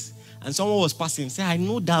street, and someone was passing. Say, I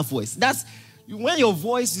know that voice. That's when your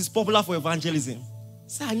voice is popular for evangelism.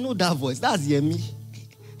 Say, I know that voice. That's Yemi.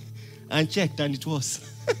 And checked, and it was.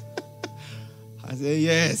 I said,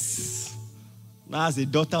 yes. That's the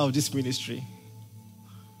daughter of this ministry.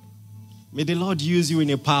 May the Lord use you in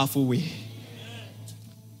a powerful way.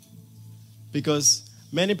 Because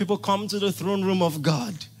many people come to the throne room of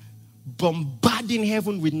God, bombarding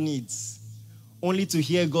heaven with needs, only to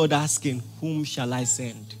hear God asking, whom shall I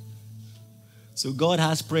send? So God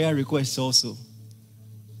has prayer requests also.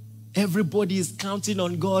 Everybody is counting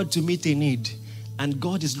on God to meet a need, and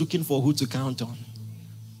God is looking for who to count on.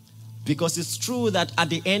 Because it's true that at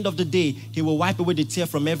the end of the day, He will wipe away the tear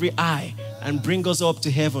from every eye and bring us up to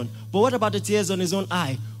heaven. But what about the tears on His own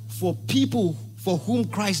eye? For people for whom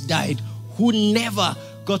Christ died, who never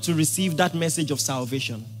got to receive that message of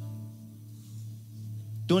salvation.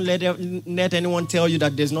 Don't let anyone tell you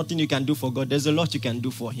that there's nothing you can do for God. There's a lot you can do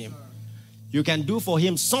for Him. You can do for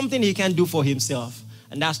Him something He can do for Himself,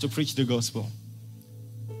 and that's to preach the gospel.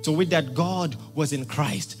 So with that, God was in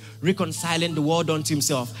Christ, reconciling the world unto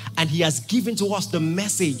Himself, and He has given to us the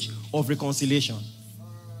message of reconciliation.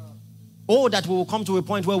 Oh, that we will come to a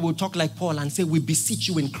point where we'll talk like Paul and say, we beseech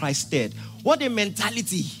you in Christ's stead. What a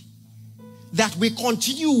mentality, that we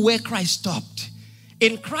continue where Christ stopped.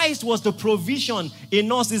 In Christ was the provision,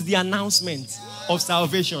 in us is the announcement of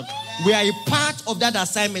salvation. We are a part of that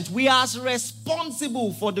assignment. We are as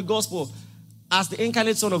responsible for the gospel as the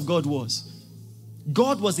incarnate Son of God was.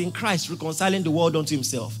 God was in Christ reconciling the world unto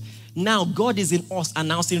Himself. Now God is in us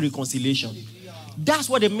announcing reconciliation. That's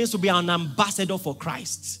what it means to be an ambassador for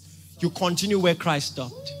Christ. You continue where Christ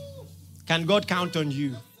stopped. Can God count on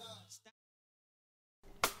you?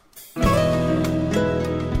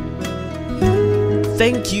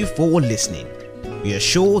 Thank you for listening. We are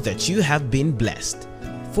sure that you have been blessed.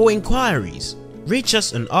 For inquiries, reach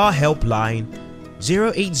us on our helpline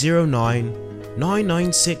 0809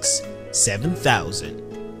 996 7000.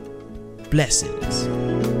 Blessings.